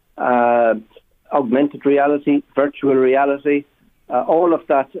 augmented reality, virtual reality, all of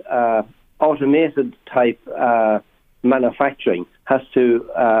that automated type manufacturing has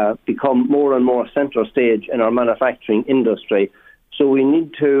to become more and more centre stage in our manufacturing industry. So we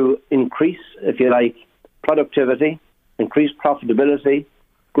need to increase, if you like, productivity, increase profitability,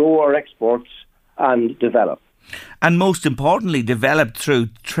 grow our exports, and develop. And most importantly, develop through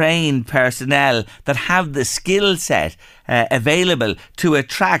trained personnel that have the skill set available to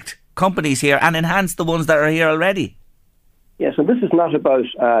attract companies here and enhance the ones that are here already. Yes, and this is not about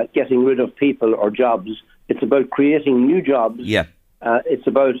getting rid of people or jobs. It's about creating new jobs. Yeah. It's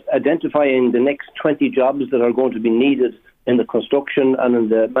about identifying the next 20 jobs that are going to be needed in the construction and in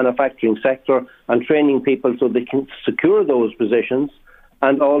the manufacturing sector, and training people so they can secure those positions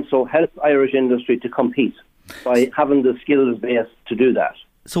and also help Irish industry to compete by having the skills base to do that.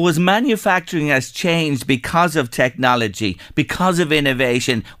 So as manufacturing has changed because of technology, because of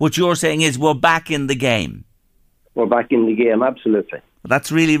innovation, what you're saying is we're back in the game? We're back in the game, absolutely.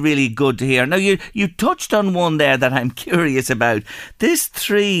 That's really, really good to hear. Now, you touched on one there that I'm curious about. This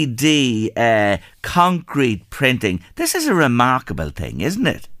 3D concrete printing. This is a remarkable thing, isn't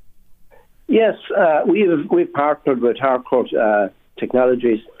it? Yes, we've partnered with Harcourt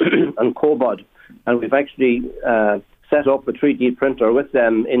Technologies and Cobod, and we've actually set up a 3D printer with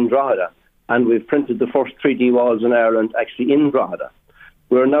them in Drogheda, and we've printed the first 3D walls in Ireland actually in Drogheda.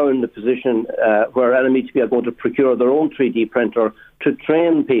 We're now in the position where LME are going to procure their own 3D printer to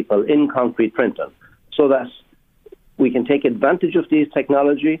train people in concrete printing, so that we can take advantage of these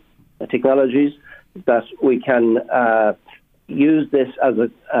technologies, that we can use this as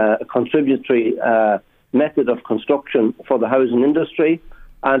a contributory method of construction for the housing industry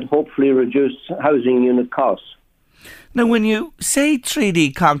and hopefully reduce housing unit costs. Now, when you say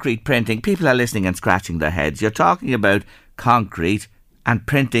 3D concrete printing, people are listening and scratching their heads. You're talking about concrete and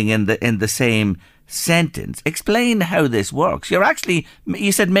printing in the same sentence. Explain how this works.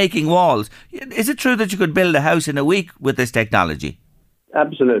 You said making walls. Is it true that you could build a house in a week with this technology?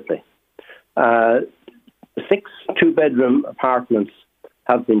 Absolutely. 6 two-bedroom apartments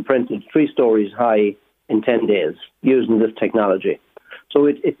have been printed 3 stories high in 10 days using this technology. So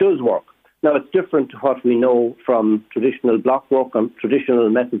it does work. Now, it's different to what we know from traditional block work and traditional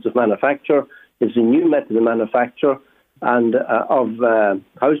methods of manufacture. It's a new method of manufacture and of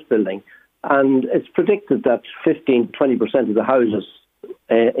house building. And it's predicted that 15 to 20% of the houses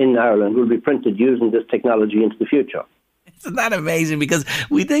in Ireland will be printed using this technology into the future. Isn't that amazing? Because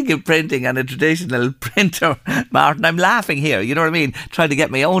we think of printing and a traditional printer, Martin. I'm laughing here, you know what I mean? Trying to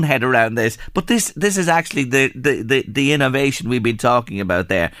get my own head around this. But this is actually the innovation we've been talking about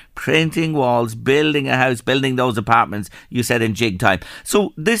there. Printing walls, building a house, building those apartments, you said in jig time.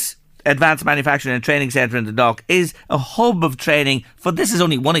 So this Advanced Manufacturing and Training Centre in Dundalk is a hub of training for, this is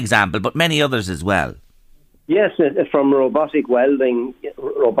only one example, but many others as well. Yes, from robotic welding,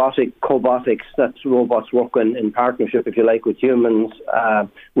 robotic cobotics, that's robots working in partnership, if you like, with humans.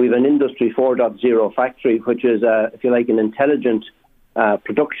 We have an Industry 4.0 factory, which is, if you like, an intelligent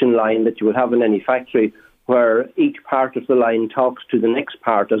production line that you would have in any factory, where each part of the line talks to the next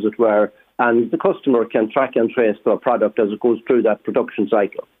part, as it were, and the customer can track and trace their product as it goes through that production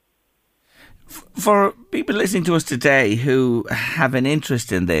cycle. For people listening to us today who have an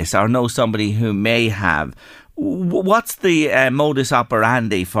interest in this or know somebody who may have, what's the modus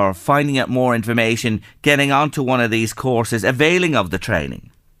operandi for finding out more information, getting onto one of these courses, availing of the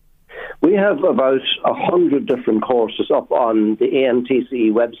training? We have about 100 different courses up on the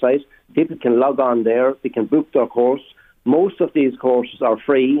AMTCE website. People can log on there, they can book their course. Most of these courses are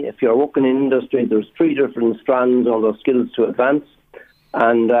free. If you're working in industry, there's 3 different strands on those skills to advance.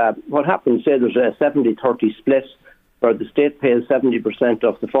 And what happens, say there's a 70-30 split, where the state pays 70%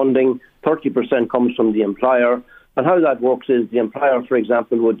 of the funding, 30% comes from the employer. And how that works is the employer, for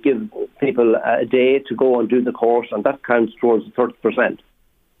example, would give people a day to go and do the course, and that counts towards the 30%.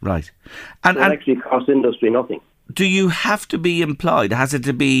 Right. And it actually costs industry nothing. Do you have to be employed? Has it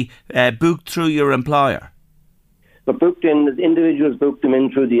to be booked through your employer? But booked in, the individuals book them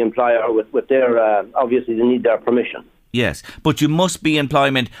in through the employer with their, obviously they need their permission. Yes, but you must be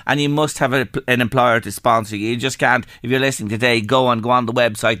employment and you must have an employer to sponsor you. You just can't, if you're listening today, go on the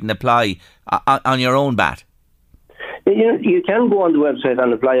website and apply on your own bat. You can go on the website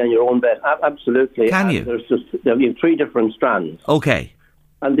and apply on your own bat, absolutely. Can you? You have 3 different strands. Okay.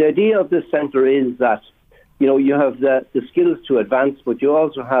 And the idea of this centre is that, you have the skills to advance, but you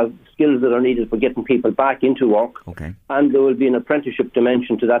also have skills that are needed for getting people back into work. Okay. And there will be an apprenticeship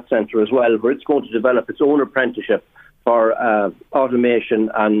dimension to that centre as well, where it's going to develop its own apprenticeship for automation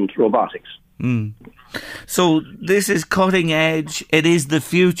and robotics. Mm. So this is cutting edge. It is the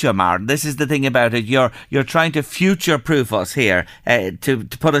future, Martin. This is the thing about it. You're trying to future-proof us here, to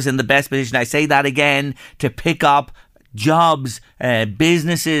put us in the best position. I say that again, to pick up jobs,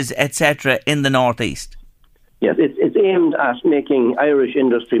 businesses, etc. in the Northeast. Yes, it's aimed at making Irish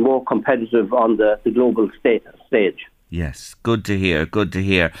industry more competitive on the global stage. Yes, good to hear, good to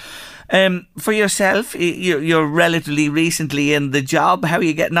hear. For yourself, you're relatively recently in the job. How are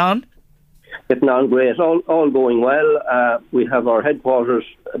you getting on? Getting on great, all going well. We have our headquarters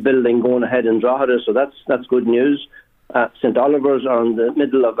building going ahead in Drogheda, so that's good news. St Oliver's are in the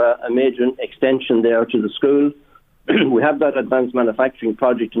middle of a major extension there to the school. We have that advanced manufacturing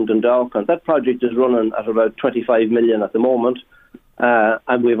project in Dundalk, and that project is running at about 25 million at the moment.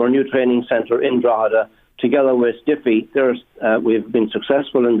 And we have our new training centre in Drogheda. Together with Stiffy, we've been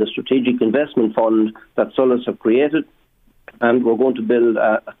successful in the strategic investment fund that Sullus have created, and we're going to build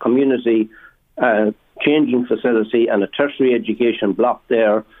a community changing facility and a tertiary education block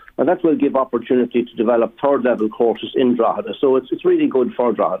there, and that will give opportunity to develop third-level courses in Drogheda. So it's really good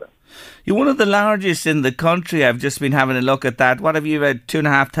for Drogheda. You're one of the largest in the country. I've just been having a look at that. What have you had?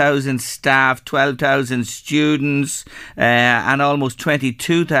 2,500 staff, 12,000 students, and almost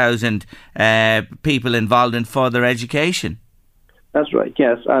 22,000 people involved in further education. That's right,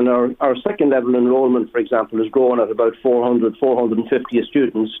 yes. And our second-level enrolment, for example, is growing at about 450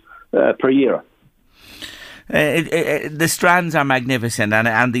 students per year. The strands are magnificent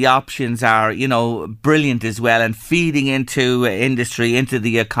and the options are, brilliant as well, and feeding into industry, into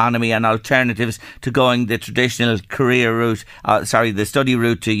the economy, and alternatives to going the traditional career route, the study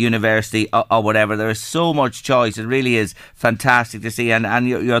route to university or whatever. There is so much choice. It really is fantastic to see, and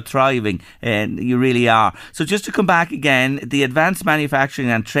you're thriving, and you really are. So just to come back again, the Advanced Manufacturing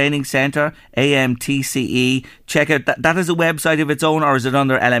and Training Centre, AMTCE, check out that is a website of its own, or is it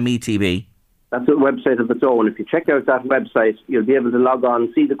under LMETB? That's a website of its own. If you check out that website, you'll be able to log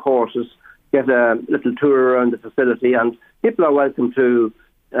on, see the courses, get a little tour around the facility, and people are welcome to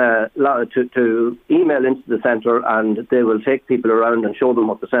email into the centre, and they will take people around and show them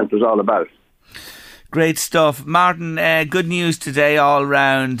what the centre is all about. Great stuff. Martin, good news today all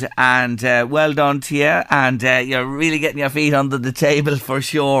round, and well done to you, and you're really getting your feet under the table for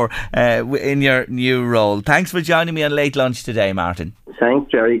sure in your new role. Thanks for joining me on Late Lunch today, Martin.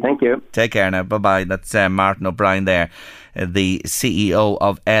 Thanks, Jerry. Thank you. Take care now. Bye-bye. That's Martin O'Brien there, the CEO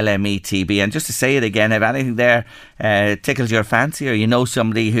of LMETB. And just to say it again, if anything there tickles your fancy, or you know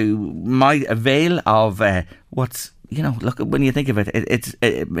somebody who might avail of what's, look, when you think of it, it's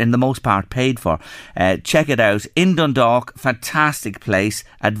in the most part paid for. Check it out. In Dundalk, fantastic place.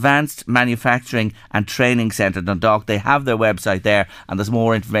 Advanced Manufacturing and Training Centre Dundalk. They have their website there, and there's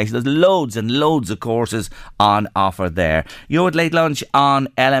more information. There's loads and loads of courses on offer there. You're at Late Lunch on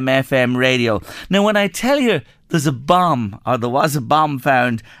LMFM Radio. Now, when I tell you there was a bomb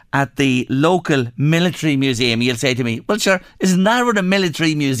found at the local military museum, you'll say to me, well, sure, isn't that what a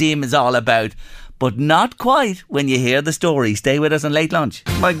military museum is all about? But not quite when you hear the story. Stay with us on Late Lunch.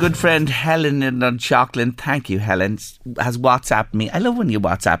 My good friend Helen in Dunshaughlin, thank you Helen, has WhatsApped me. I love when you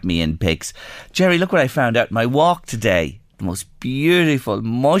WhatsApp me in pics. Jerry, look what I found out my walk today. the most beautiful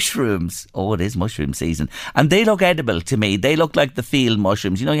mushrooms. Oh, it is mushroom season. And they look edible to me. They look like the field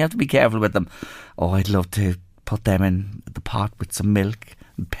mushrooms. You know, you have to be careful with them. Oh, I'd love to put them in the pot with some milk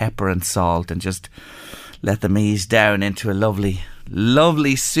and pepper and salt and just let them ease down into a lovely,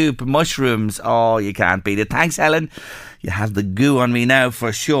 lovely soup. Mushrooms, oh, you can't beat it. Thanks, Helen. You have the goo on me now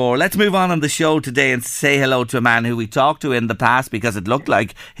for sure. Let's move on the show today and say hello to a man who we talked to in the past because it looked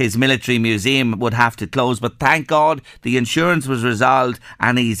like his military museum would have to close. But thank God the insurance was resolved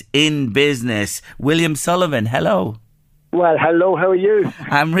and he's in business. William Sullivan, hello. Well, hello, how are you?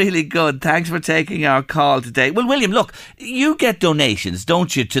 I'm really good. Thanks for taking our call today. Well, William, look, you get donations,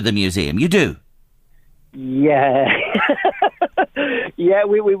 don't you, to the museum? You do? Yeah. Yeah,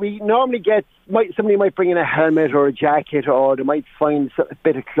 we normally get, somebody might bring in a helmet or a jacket, or they might find a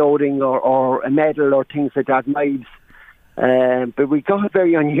bit of clothing or a medal or things like that, knives. But we got a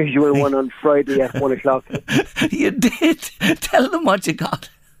very unusual one on Friday at 1 o'clock. You did? Tell them what you got.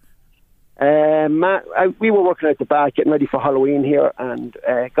 We were working out the back, getting ready for Halloween here, and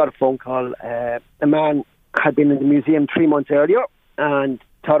got a phone call. A man had been in the museum 3 months earlier and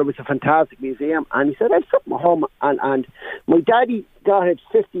thought it was a fantastic museum, and he said, I've something at home, and my daddy got it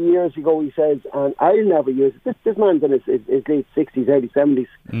 50 years ago, he says, and I'll never use it. This man's in his late 60s, early 70s,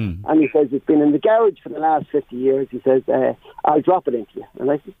 and he says, it's been in the garage for the last 50 years. He says, I'll drop it into you. And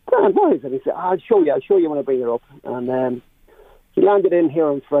I said, Grand, what is it? He said, I'll show you when I bring it up. And he landed in here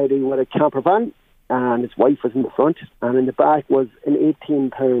on Friday with a camper van, and his wife was in the front, and in the back was an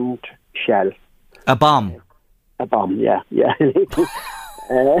 18-pound shell. A bomb? A bomb, yeah.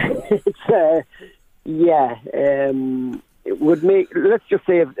 It would make, let's just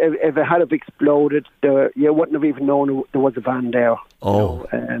say if it had have exploded, you wouldn't have even known there was a van there. Oh.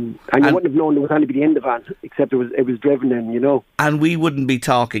 And you wouldn't have known there was anybody in the van, except it was driven in, you know. And we wouldn't be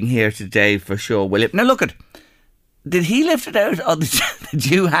talking here today for sure, William. Now look, did he lift it out, or did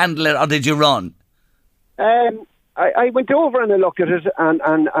you handle it, or did you run? I went over and I looked at it, and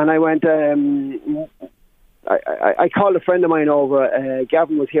I went, I called a friend of mine over.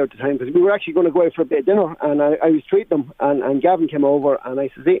 Gavin was here at the time because we were actually going to go out for a bit of dinner, and I was treating him, and Gavin came over, and I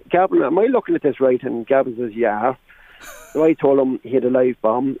said, hey, Gavin, am I looking at this right? And Gavin says, yeah. So I told him he had a live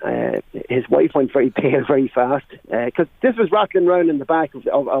bomb. His wife went very pale very fast because this was rattling around in the back of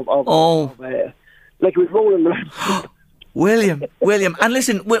like it was rolling around. William, and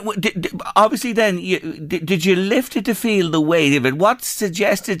listen, obviously then, did you lift it to feel the weight of it? What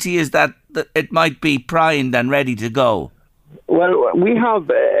suggested to you is that it might be primed and ready to go? Well, we have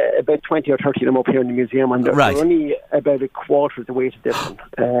about 20 or 30 of them up here in the museum, and they're only about a quarter of the weight of this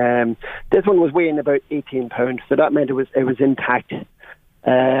one. This one was weighing about 18 pounds, so that meant it was intact.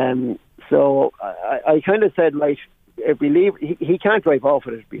 So I kind of said, right, if we leave, he can't drive off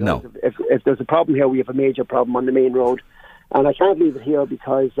with it, because if there's a problem here, we have a major problem on the main road. And I can't leave it here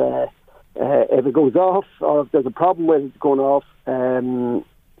because if it goes off, or if there's a problem with it going off,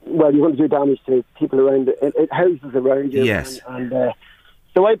 well, you're going to do damage to people around it, houses around you. Yes. And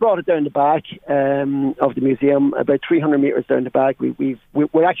so I brought it down the back of the museum, about 300 metres down the back.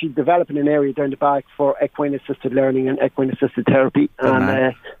 We're actually developing an area down the back for equine-assisted learning and equine-assisted therapy.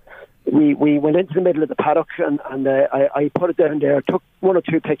 We went into the middle of the paddock, and I put it down there, took 1 or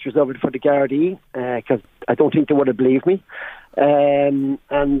 2 pictures of it for the Gardaí, because I don't think they would have believed me. And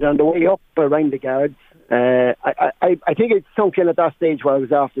on the way up around the guards, I think it sunk in at that stage what I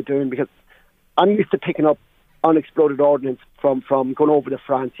was after doing, because I'm used to picking up unexploded ordnance from going over to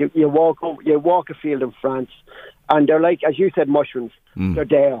France. You walk a field in France, and they're like, as you said, mushrooms. They're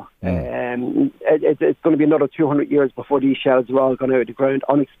there. It's going to be another 200 years before these shells are all gone out of the ground,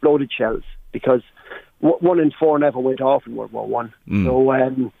 unexploded shells, because 1 in 4 never went off in World War One. So,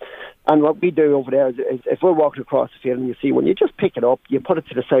 and what we do over there is if we're walking across the field and you see one, you just pick it up, you put it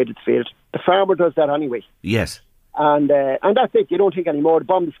to the side of the field. The farmer does that anyway. Yes. And that's it. You don't think anymore. The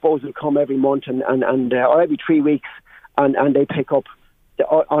bomb disposal come every month or every 3 weeks, and they pick up the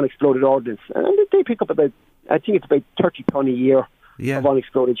unexploded ordnance, and they pick up about, I think it's about 30 ton a year of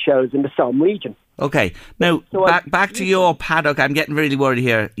unexploded shells in the Somme region. Okay, now back to your paddock. I'm getting really worried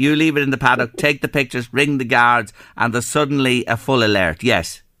here. You leave it in the paddock, take the pictures, ring the guards, and there's suddenly a full alert.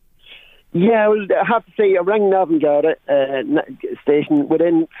 Yes. Yeah, well, I have to say, I rang Navan Garda station.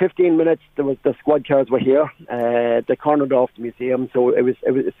 Within 15 minutes, the squad cars were here. They cornered off the museum, so it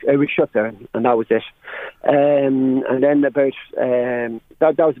was shut down, and that was it. And then about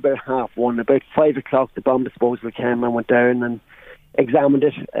that was about 1:30. About 5 o'clock, the bomb disposal came and went down and examined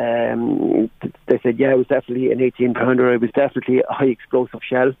it. They said, yeah, it was definitely an 18-pounder. It was definitely a high explosive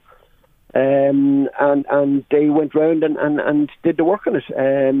shell. and they went round and did the work on it,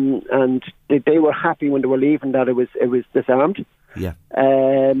 and they were happy when they were leaving that it was disarmed. Yeah.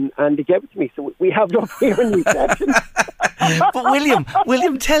 And they gave it to me, so we have it up here in reception. But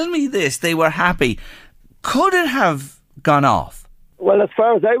William, tell me this: they were happy. Could it have gone off? Well, as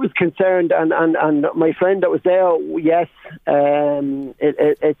far as I was concerned, and my friend that was there, yes,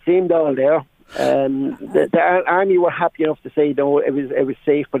 it seemed all there. The army were happy enough to say no, it was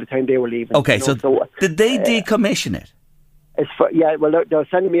safe by the time they were leaving. Okay, so did they decommission it? They're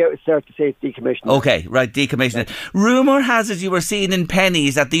sending me out to start to say it's decommissioned. Okay, right, decommission it. Rumour has it you were seen in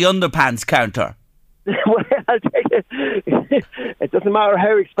pennies at the underpants counter. Well, I'll tell you, it doesn't matter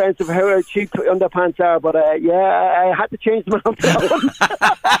how expensive, how cheap underpants are, but I had to change them out.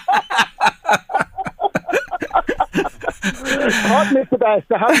 Hot miss the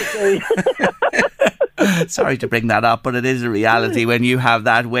best, I have to say. Sorry to bring that up, but it is a reality when you have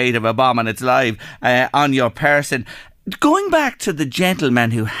that weight of a bomb and it's live on your person. Going back to the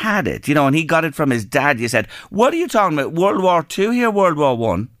gentleman who had it, and he got it from his dad, you said, what are you talking about? World War II here, World War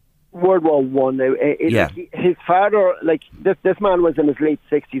One? World War One. Yeah. His father, this man was in his late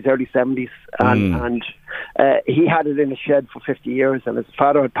 60s, early 70s, and he had it in a shed for 50 years, and his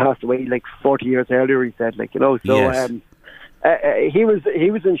father had passed away 40 years earlier. He said, so yes. He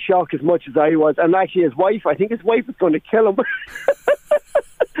was in shock as much as I was, and actually his wife was going to kill him.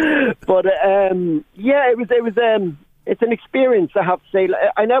 But it's an experience, I have to say.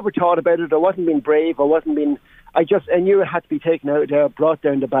 I never thought about it. I wasn't being brave. I knew it had to be taken out there, brought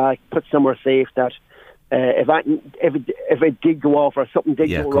down the back, put somewhere safe that if it did go off or something did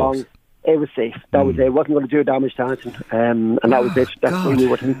go wrong, it was safe. That was it. It wasn't going to do damage to anything. And that was it. That's what we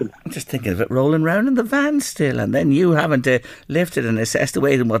were thinking. I'm just thinking of it rolling around in the van still, and then you having to lift it and assess the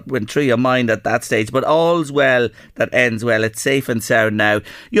weight and what went through your mind at that stage. But all's well that ends well. It's safe and sound now.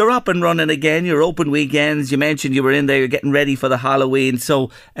 You're up and running again. You're open weekends. You mentioned you were in there. You're getting ready for the Halloween.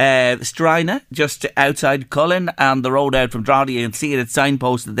 So Strina, just outside Cullen, and the road out from Drogheda, you can see it. It's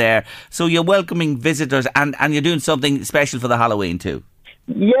signposted there. So you're welcoming visitors, and you're doing something special for the Halloween too.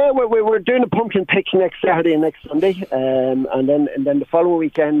 Yeah, we're doing a pumpkin pick next Saturday and next Sunday, and then the following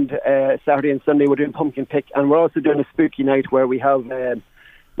weekend, Saturday and Sunday, we're doing pumpkin pick, and we're also doing a spooky night where we have,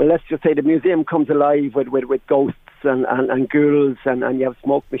 let's just say the museum comes alive with ghosts and ghouls, and you have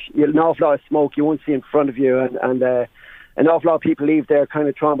smoke, an awful lot of smoke you won't see in front of you, and an awful lot of people leave there kind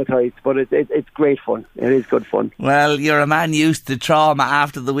of traumatised, but it's great fun. It is good fun. Well, you're a man used to trauma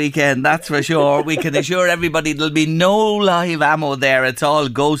after the weekend, that's for sure. We can assure everybody there'll be no live ammo there. It's all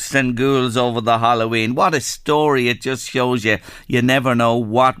ghosts and ghouls over the Halloween. What a story. It just shows you never know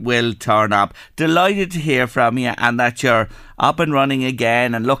what will turn up. Delighted to hear from you, and that you're up and running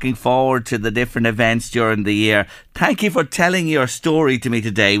again and looking forward to the different events during the year. Thank you for telling your story to me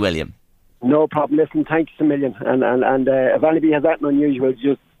today, William. No problem. Listen, thanks a million. And if anybody has that unusual,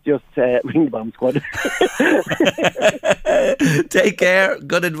 just ring the bomb squad. Take care.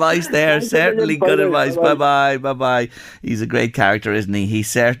 Good advice there. Certainly good advice. Bye-bye. He's a great character, isn't he? He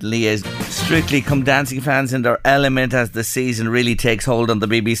certainly is. Strictly Come Dancing fans in their element as the season really takes hold on the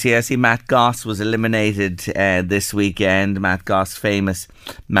BBC. I see Matt Goss was eliminated this weekend. Matt Goss, famous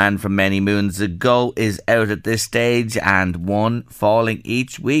man from many moons ago, is out at this stage, and one falling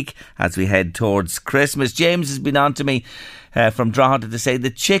each week as we head towards Christmas. James has been on to me from Drogheda to say the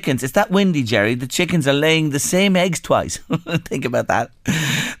chickens, it's that windy, Jerry, the chickens are laying the same eggs twice. Think about that.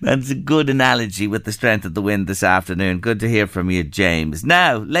 That's a good analogy with the strength of the wind this afternoon. Good to hear from you, James.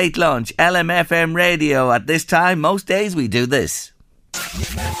 Now, late lunch, LMFM radio. At this time, most days we do this.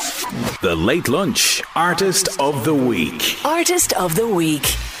 The Late Lunch Artist of the Week. Artist of the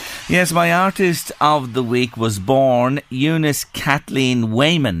Week. Yes, my artist of the week was born Eunice Kathleen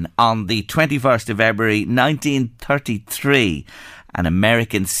Wayman on the 21st of February 1933. An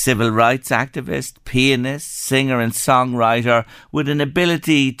American civil rights activist, pianist, singer and songwriter with an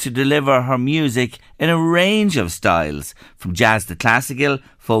ability to deliver her music in a range of styles, from jazz to classical,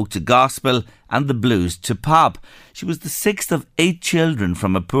 folk to gospel and the blues to pop. She was the sixth of 8 children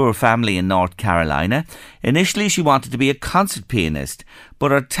from a poor family in North Carolina. Initially she wanted to be a concert pianist,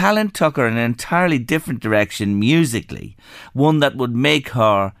 but her talent took her in an entirely different direction musically, one that would make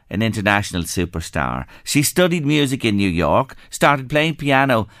her an international superstar. She studied music in New York, started playing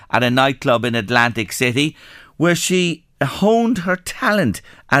piano at a nightclub in Atlantic City, where she honed her talent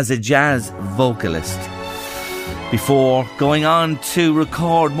as a jazz vocalist, before going on to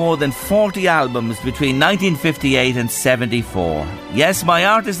record more than 40 albums between 1958 and 74. Yes, my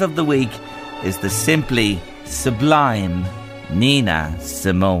artist of the week is the simply sublime Nina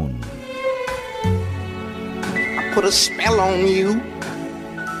Simone. I put a spell on you.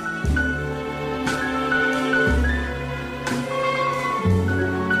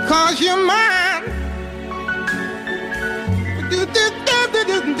 'cause you're mine.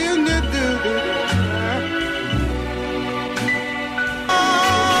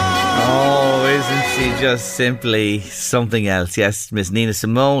 Oh, isn't she just simply something else? Yes, Miss Nina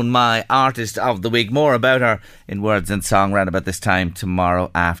Simone, my artist of the week. More about her in Words and Song round about this time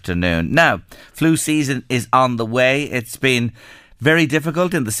tomorrow afternoon. Now, flu season is on the way. It's been very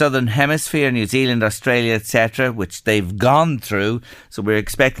difficult in the southern hemisphere, New Zealand, Australia, etc., which they've gone through. So we're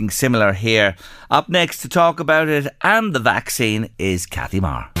expecting similar here. Up next to talk about it and the vaccine is Kathy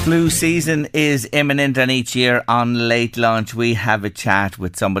Marr. Flu season is imminent, and each year on Late Lunch we have a chat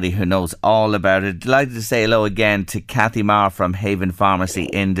with somebody who knows all about it. Delighted to say hello again to Kathy Marr from Haven Pharmacy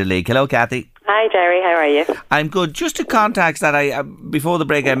in Duleek. Hello, Kathy. Hi, Jerry. How are you? I'm good. Just to context that, before the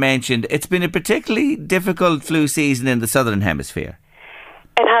break I mentioned, it's been a particularly difficult flu season in the southern hemisphere.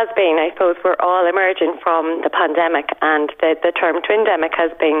 It has been. I suppose we're all emerging from the pandemic, and the term twindemic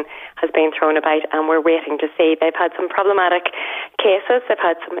has been thrown about, and we're waiting to see. They've had some problematic cases. They've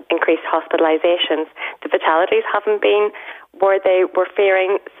had some increased hospitalisations. The fatalities haven't been where they were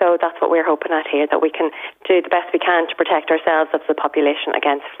fearing, so that's what we're hoping at here, that we can do the best we can to protect ourselves as the population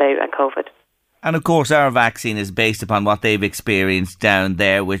against flu and COVID. And of course our vaccine is based upon what they've experienced down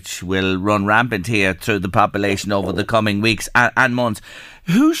there, which will run rampant here through the population over the coming weeks and months.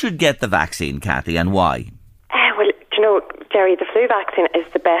 Who should get the vaccine, Kathy, and why? Well, you know, Jerry, the flu vaccine is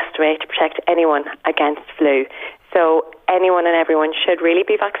the best way to protect anyone against flu. So anyone and everyone should really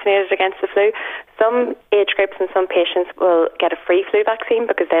be vaccinated against the flu. Some age groups and some patients will get a free flu vaccine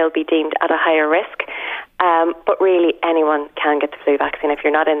because they'll be deemed at a higher risk. But really, anyone can get the flu vaccine. If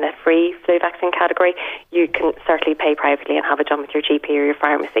you're not in the free flu vaccine category, you can certainly pay privately and have it done with your GP or your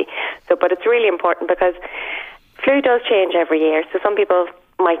pharmacy. But it's really important because flu does change every year. So some people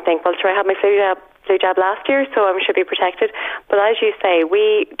might think, well, sure, I had my flu jab last year, so I should be protected. But as you say,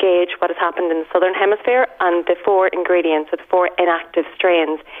 we gauge what has happened in the southern hemisphere, and the 4 ingredients, or the 4 inactive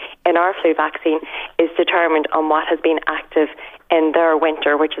strains in our flu vaccine is determined on what has been active in their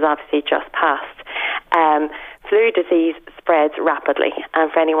winter, which is obviously just past. Flu disease spreads rapidly, and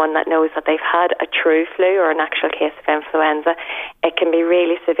for anyone that knows that they've had a true flu or an actual case of influenza, it can be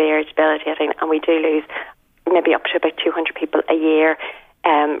really severe, debilitating, and we do lose maybe up to about 200 people a year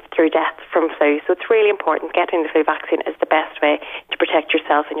through death from flu. So it's really important. Getting the flu vaccine is the best way to protect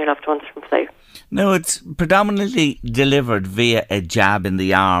yourself and your loved ones from flu. No, it's predominantly delivered via a jab in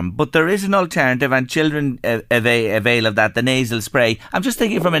the arm, but there is an alternative, and children avail of that, the nasal spray. I'm just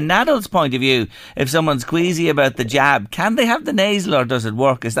thinking from an adult's point of view, if someone's queasy about the jab, can they have the nasal, or does it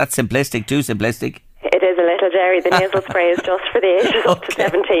work? Is that simplistic, too simplistic? It is a little, Jerry. The nasal spray is just for the ages up to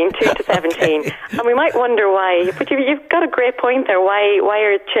 17, 2 to 17. And we might wonder why, but you've got a great point there. Why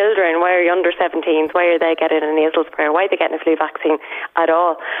are children, why are under 17s, why are they getting a nasal spray? Why are they getting a flu vaccine at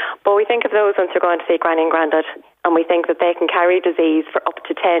all? But we think of those ones who are going to see Granny and Grandad, and we think that they can carry disease for up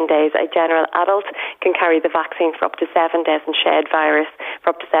to 10 days. A general adult can carry the vaccine for up to 7 days and shed virus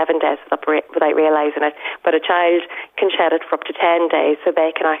for up to 7 days without realising it. But a child can shed it for up to 10 days, so they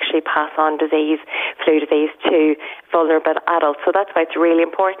can actually pass on disease, flu disease, to vulnerable adults. So that's why it's really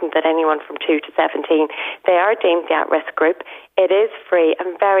important that anyone from 2 to 17, they are deemed the at-risk group. It is free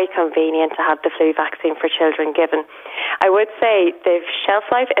and very convenient to have the flu vaccine for children given. I would say the shelf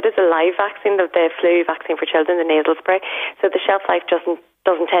life, it is a live vaccine, the flu vaccine for children, the nasal spray, so the shelf life doesn't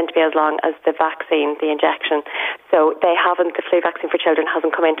tend to be as long as the vaccine, the injection. So the flu vaccine for children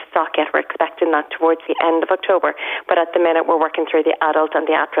hasn't come into stock yet. We're expecting that towards the end of October, but at the minute we're working through the adult and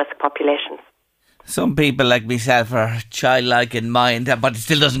the at-risk populations. Some people like myself are childlike in mind, but it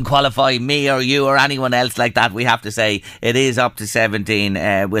still doesn't qualify me or you or anyone else like that. We have to say it is up to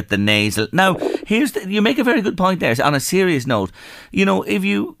 17 with the nasal. Now, you make a very good point there. On a serious note, you know, if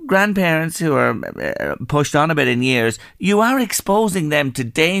you grandparents who are pushed on a bit in years, you are exposing them to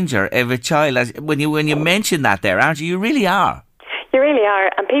danger if a child, when you mention that there, aren't you? You really are. You really are,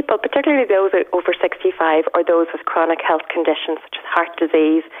 and people, particularly those over 65 or those with chronic health conditions such as heart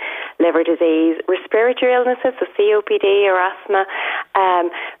disease, liver disease, respiratory illnesses, so COPD or asthma,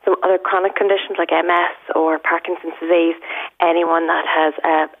 some other chronic conditions like MS or Parkinson's disease, anyone that has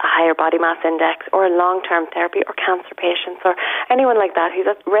a higher body mass index or long-term therapy or cancer patients or anyone like that who's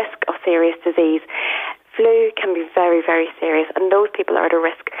at risk of serious disease. Flu can be very, very serious, and those people are at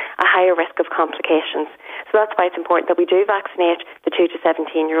a higher risk of complications. So that's why it's important that we do vaccinate the 2 to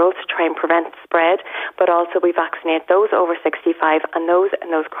 17-year-olds to try and prevent the spread, but also we vaccinate those over 65 and those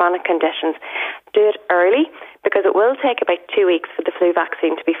in those chronic conditions. Do it early, because it will take about 2 weeks for the flu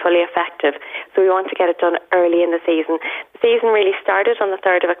vaccine to be fully effective. So we want to get it done early in the season. The season really started on the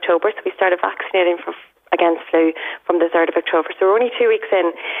 3rd of October, so we started vaccinating for against flu from the 3rd of October. So we're only 2 weeks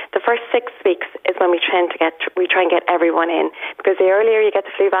in. The first 6 weeks is when we try and get everyone in, because the earlier you get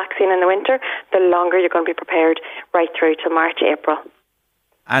the flu vaccine in the winter, the longer you're going to be prepared right through to March, April.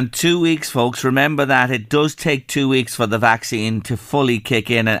 And 2 weeks, folks, remember that it does take 2 weeks for the vaccine to fully kick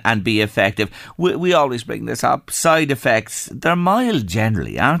in and be effective. We always bring this up. Side effects, they're mild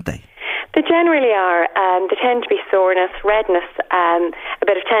generally, aren't they? They generally are. They tend to be soreness, redness, a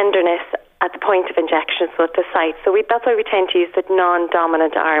bit of tenderness at the point of injection, so at the site. So that's why we tend to use the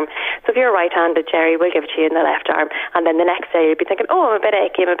non-dominant arm. So if you're right-handed, Jerry, we'll give it to you in the left arm, and then the next day you'll be thinking, oh, I'm a bit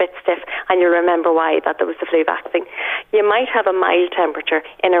achy, I'm a bit stiff, and you'll remember why, that was the flu vaccine. You might have a mild temperature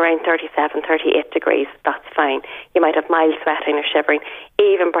in around 37, 38 degrees. That's fine. You might have mild sweating or shivering,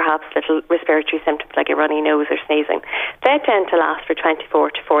 even perhaps little respiratory symptoms like a runny nose or sneezing. They tend to last for 24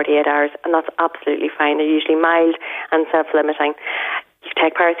 to 48 hours, and that's absolutely fine. They're usually mild and self-limiting. You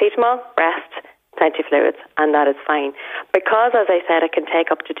take paracetamol, rest, plenty of fluids, and that is fine. Because, as I said, it can take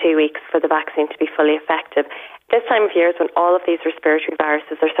up to 2 weeks for the vaccine to be fully effective. This time of year is when all of these respiratory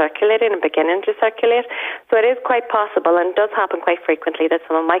viruses are circulating and beginning to circulate. So it is quite possible, and does happen quite frequently, that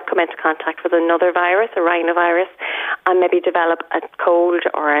someone might come into contact with another virus, a rhinovirus, and maybe develop a cold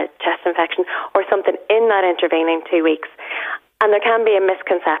or a chest infection or something in that intervening 2 weeks. And there can be a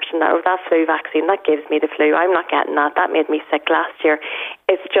misconception that, that flu vaccine, that gives me the flu. I'm not getting that. That made me sick last year.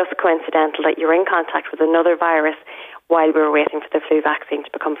 It's just coincidental that you're in contact with another virus while we were waiting for the flu vaccine to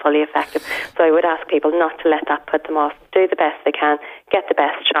become fully effective. So I would ask people not to let that put them off. Do the best they can. Get the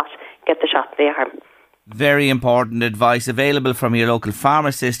best shot. Get the shot in the arm. Very important advice available from your local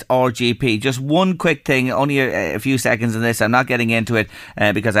pharmacist or GP. Just one quick thing, only a few seconds in this. I'm not getting into it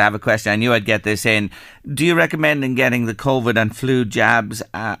because I have a question. I knew I'd get this in. Do you recommend in getting the COVID and flu jabs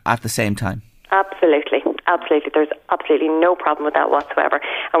at the same time? Absolutely. Absolutely. There's absolutely no problem with that whatsoever.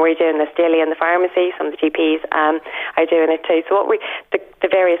 And we're doing this daily in the pharmacy. Some of the GPs are doing it too. So the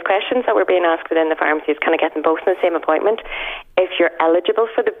various questions that we're being asked within the pharmacy is kind of getting both in the same appointment. If you're eligible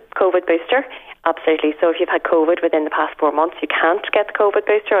for the COVID booster, absolutely. So if you've had COVID within the past 4 months, you can't get the COVID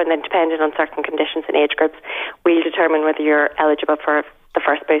booster, and then depending on certain conditions and age groups, we'll determine whether you're eligible for the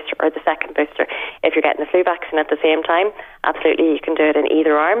first booster or the second booster. If you're getting the flu vaccine at the same time, absolutely, you can do it in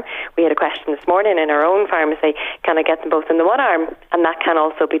either arm. We had a question this morning in our own pharmacy, can I get them both in the one arm? And that can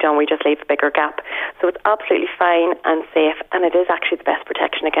also be done. We just leave a bigger gap. So it's absolutely fine and safe, and it is actually the best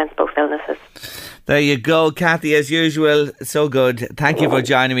protection against both illnesses. There you go, Kathy, as usual, so good. Thank you for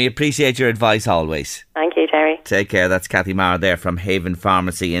joining me. Appreciate your advice always. Thank you, Jerry. Take care. That's Kathy Maher there from Haven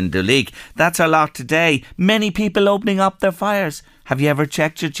Pharmacy in Duleek. That's our lot today. Many people opening up their fires. Have you ever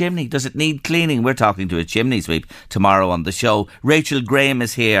checked your chimney? Does it need cleaning? We're talking to a chimney sweep tomorrow on the show. Rachel Graham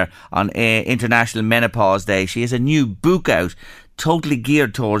is here on International Menopause Day. She has a new book out, totally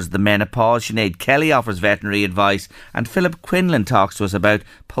geared towards the menopause. Sinead Kelly offers veterinary advice, and Philip Quinlan talks to us about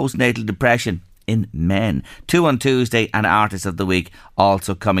postnatal depression in men. 2 on Tuesday, and Artist of the Week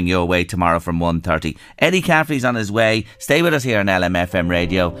also coming your way tomorrow from 1:30. Eddie Caffrey's on his way. Stay with us here on LMFM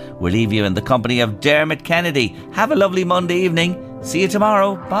Radio. We'll leave you in the company of Dermot Kennedy. Have a lovely Monday evening. See you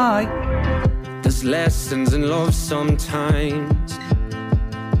tomorrow. Bye. There's lessons in love sometimes.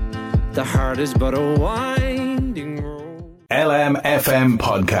 The heart is but a winding road. LMFM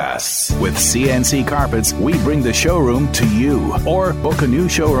Podcasts. With CNC Carpets, we bring the showroom to you. Or book a new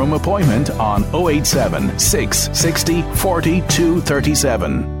showroom appointment on 087 660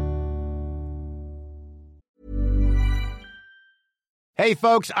 4237. Hey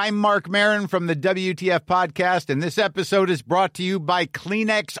folks, I'm Mark Maron from the WTF Podcast, and this episode is brought to you by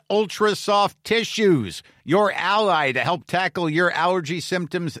Kleenex Ultra Soft Tissues, your ally to help tackle your allergy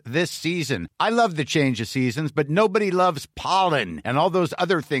symptoms this season. I love the change of seasons, but nobody loves pollen and all those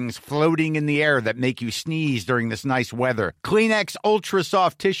other things floating in the air that make you sneeze during this nice weather. Kleenex Ultra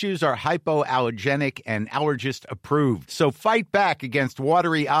Soft Tissues are hypoallergenic and allergist approved, so fight back against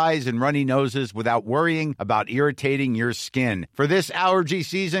watery eyes and runny noses without worrying about irritating your skin. For this allergy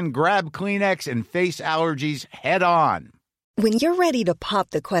season, grab Kleenex and face allergies head on. When you're ready to pop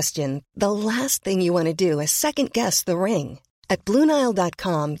the question, the last thing you want to do is second-guess the ring. At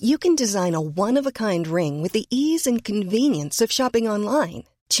BlueNile.com, you can design a one-of-a-kind ring with the ease and convenience of shopping online.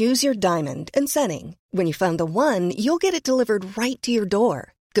 Choose your diamond and setting. When you find the one, you'll get it delivered right to your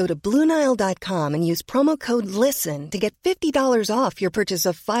door. Go to BlueNile.com and use promo code LISTEN to get $50 off your purchase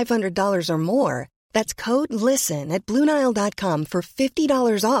of $500 or more. That's code LISTEN at BlueNile.com for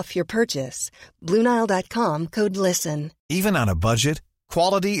 $50 off your purchase. BlueNile.com, code LISTEN. Even on a budget,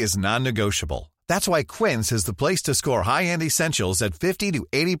 quality is non-negotiable. That's why Quince is the place to score high-end essentials at 50 to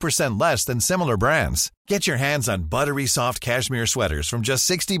 80% less than similar brands. Get your hands on buttery soft cashmere sweaters from just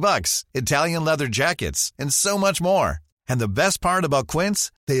 $60, Italian leather jackets, and so much more. And the best part about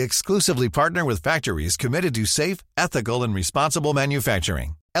Quince, they exclusively partner with factories committed to safe, ethical, and responsible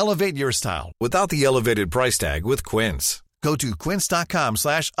manufacturing. Elevate your style without the elevated price tag with Quince. Go to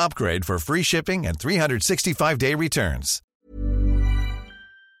quince.com/upgrade for free shipping and 365-day returns.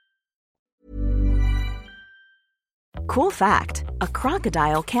 Cool fact, a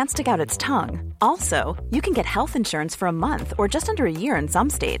crocodile can't stick out its tongue. Also, you can get health insurance for a month or just under a year in some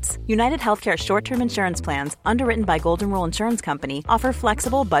states. United Healthcare short-term insurance plans, underwritten by Golden Rule Insurance Company, offer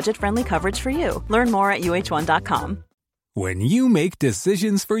flexible, budget-friendly coverage for you. Learn more at uh1.com. When you make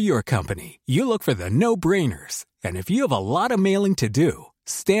decisions for your company, you look for the no-brainers. And if you have a lot of mailing to do,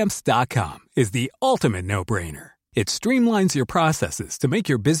 Stamps.com is the ultimate no-brainer. It streamlines your processes to make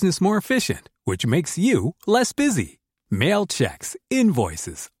your business more efficient, which makes you less busy. Mail checks,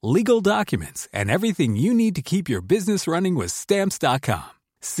 invoices, legal documents, and everything you need to keep your business running with Stamps.com.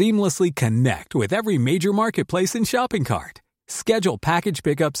 Seamlessly connect with every major marketplace and shopping cart. Schedule package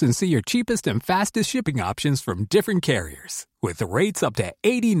pickups and see your cheapest and fastest shipping options from different carriers, with rates up to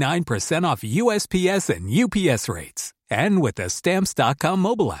 89% off USPS and UPS rates. And with the Stamps.com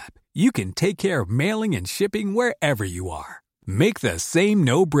mobile app, you can take care of mailing and shipping wherever you are. Make the same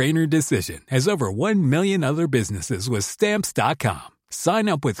no-brainer decision as over 1 million other businesses with Stamps.com. Sign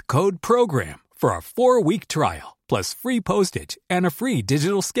up with code PROGRAM for a 4-week trial, plus free postage and a free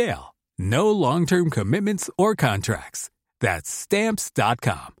digital scale. No long-term commitments or contracts. That's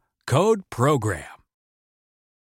Stamps.com. Code PROGRAM.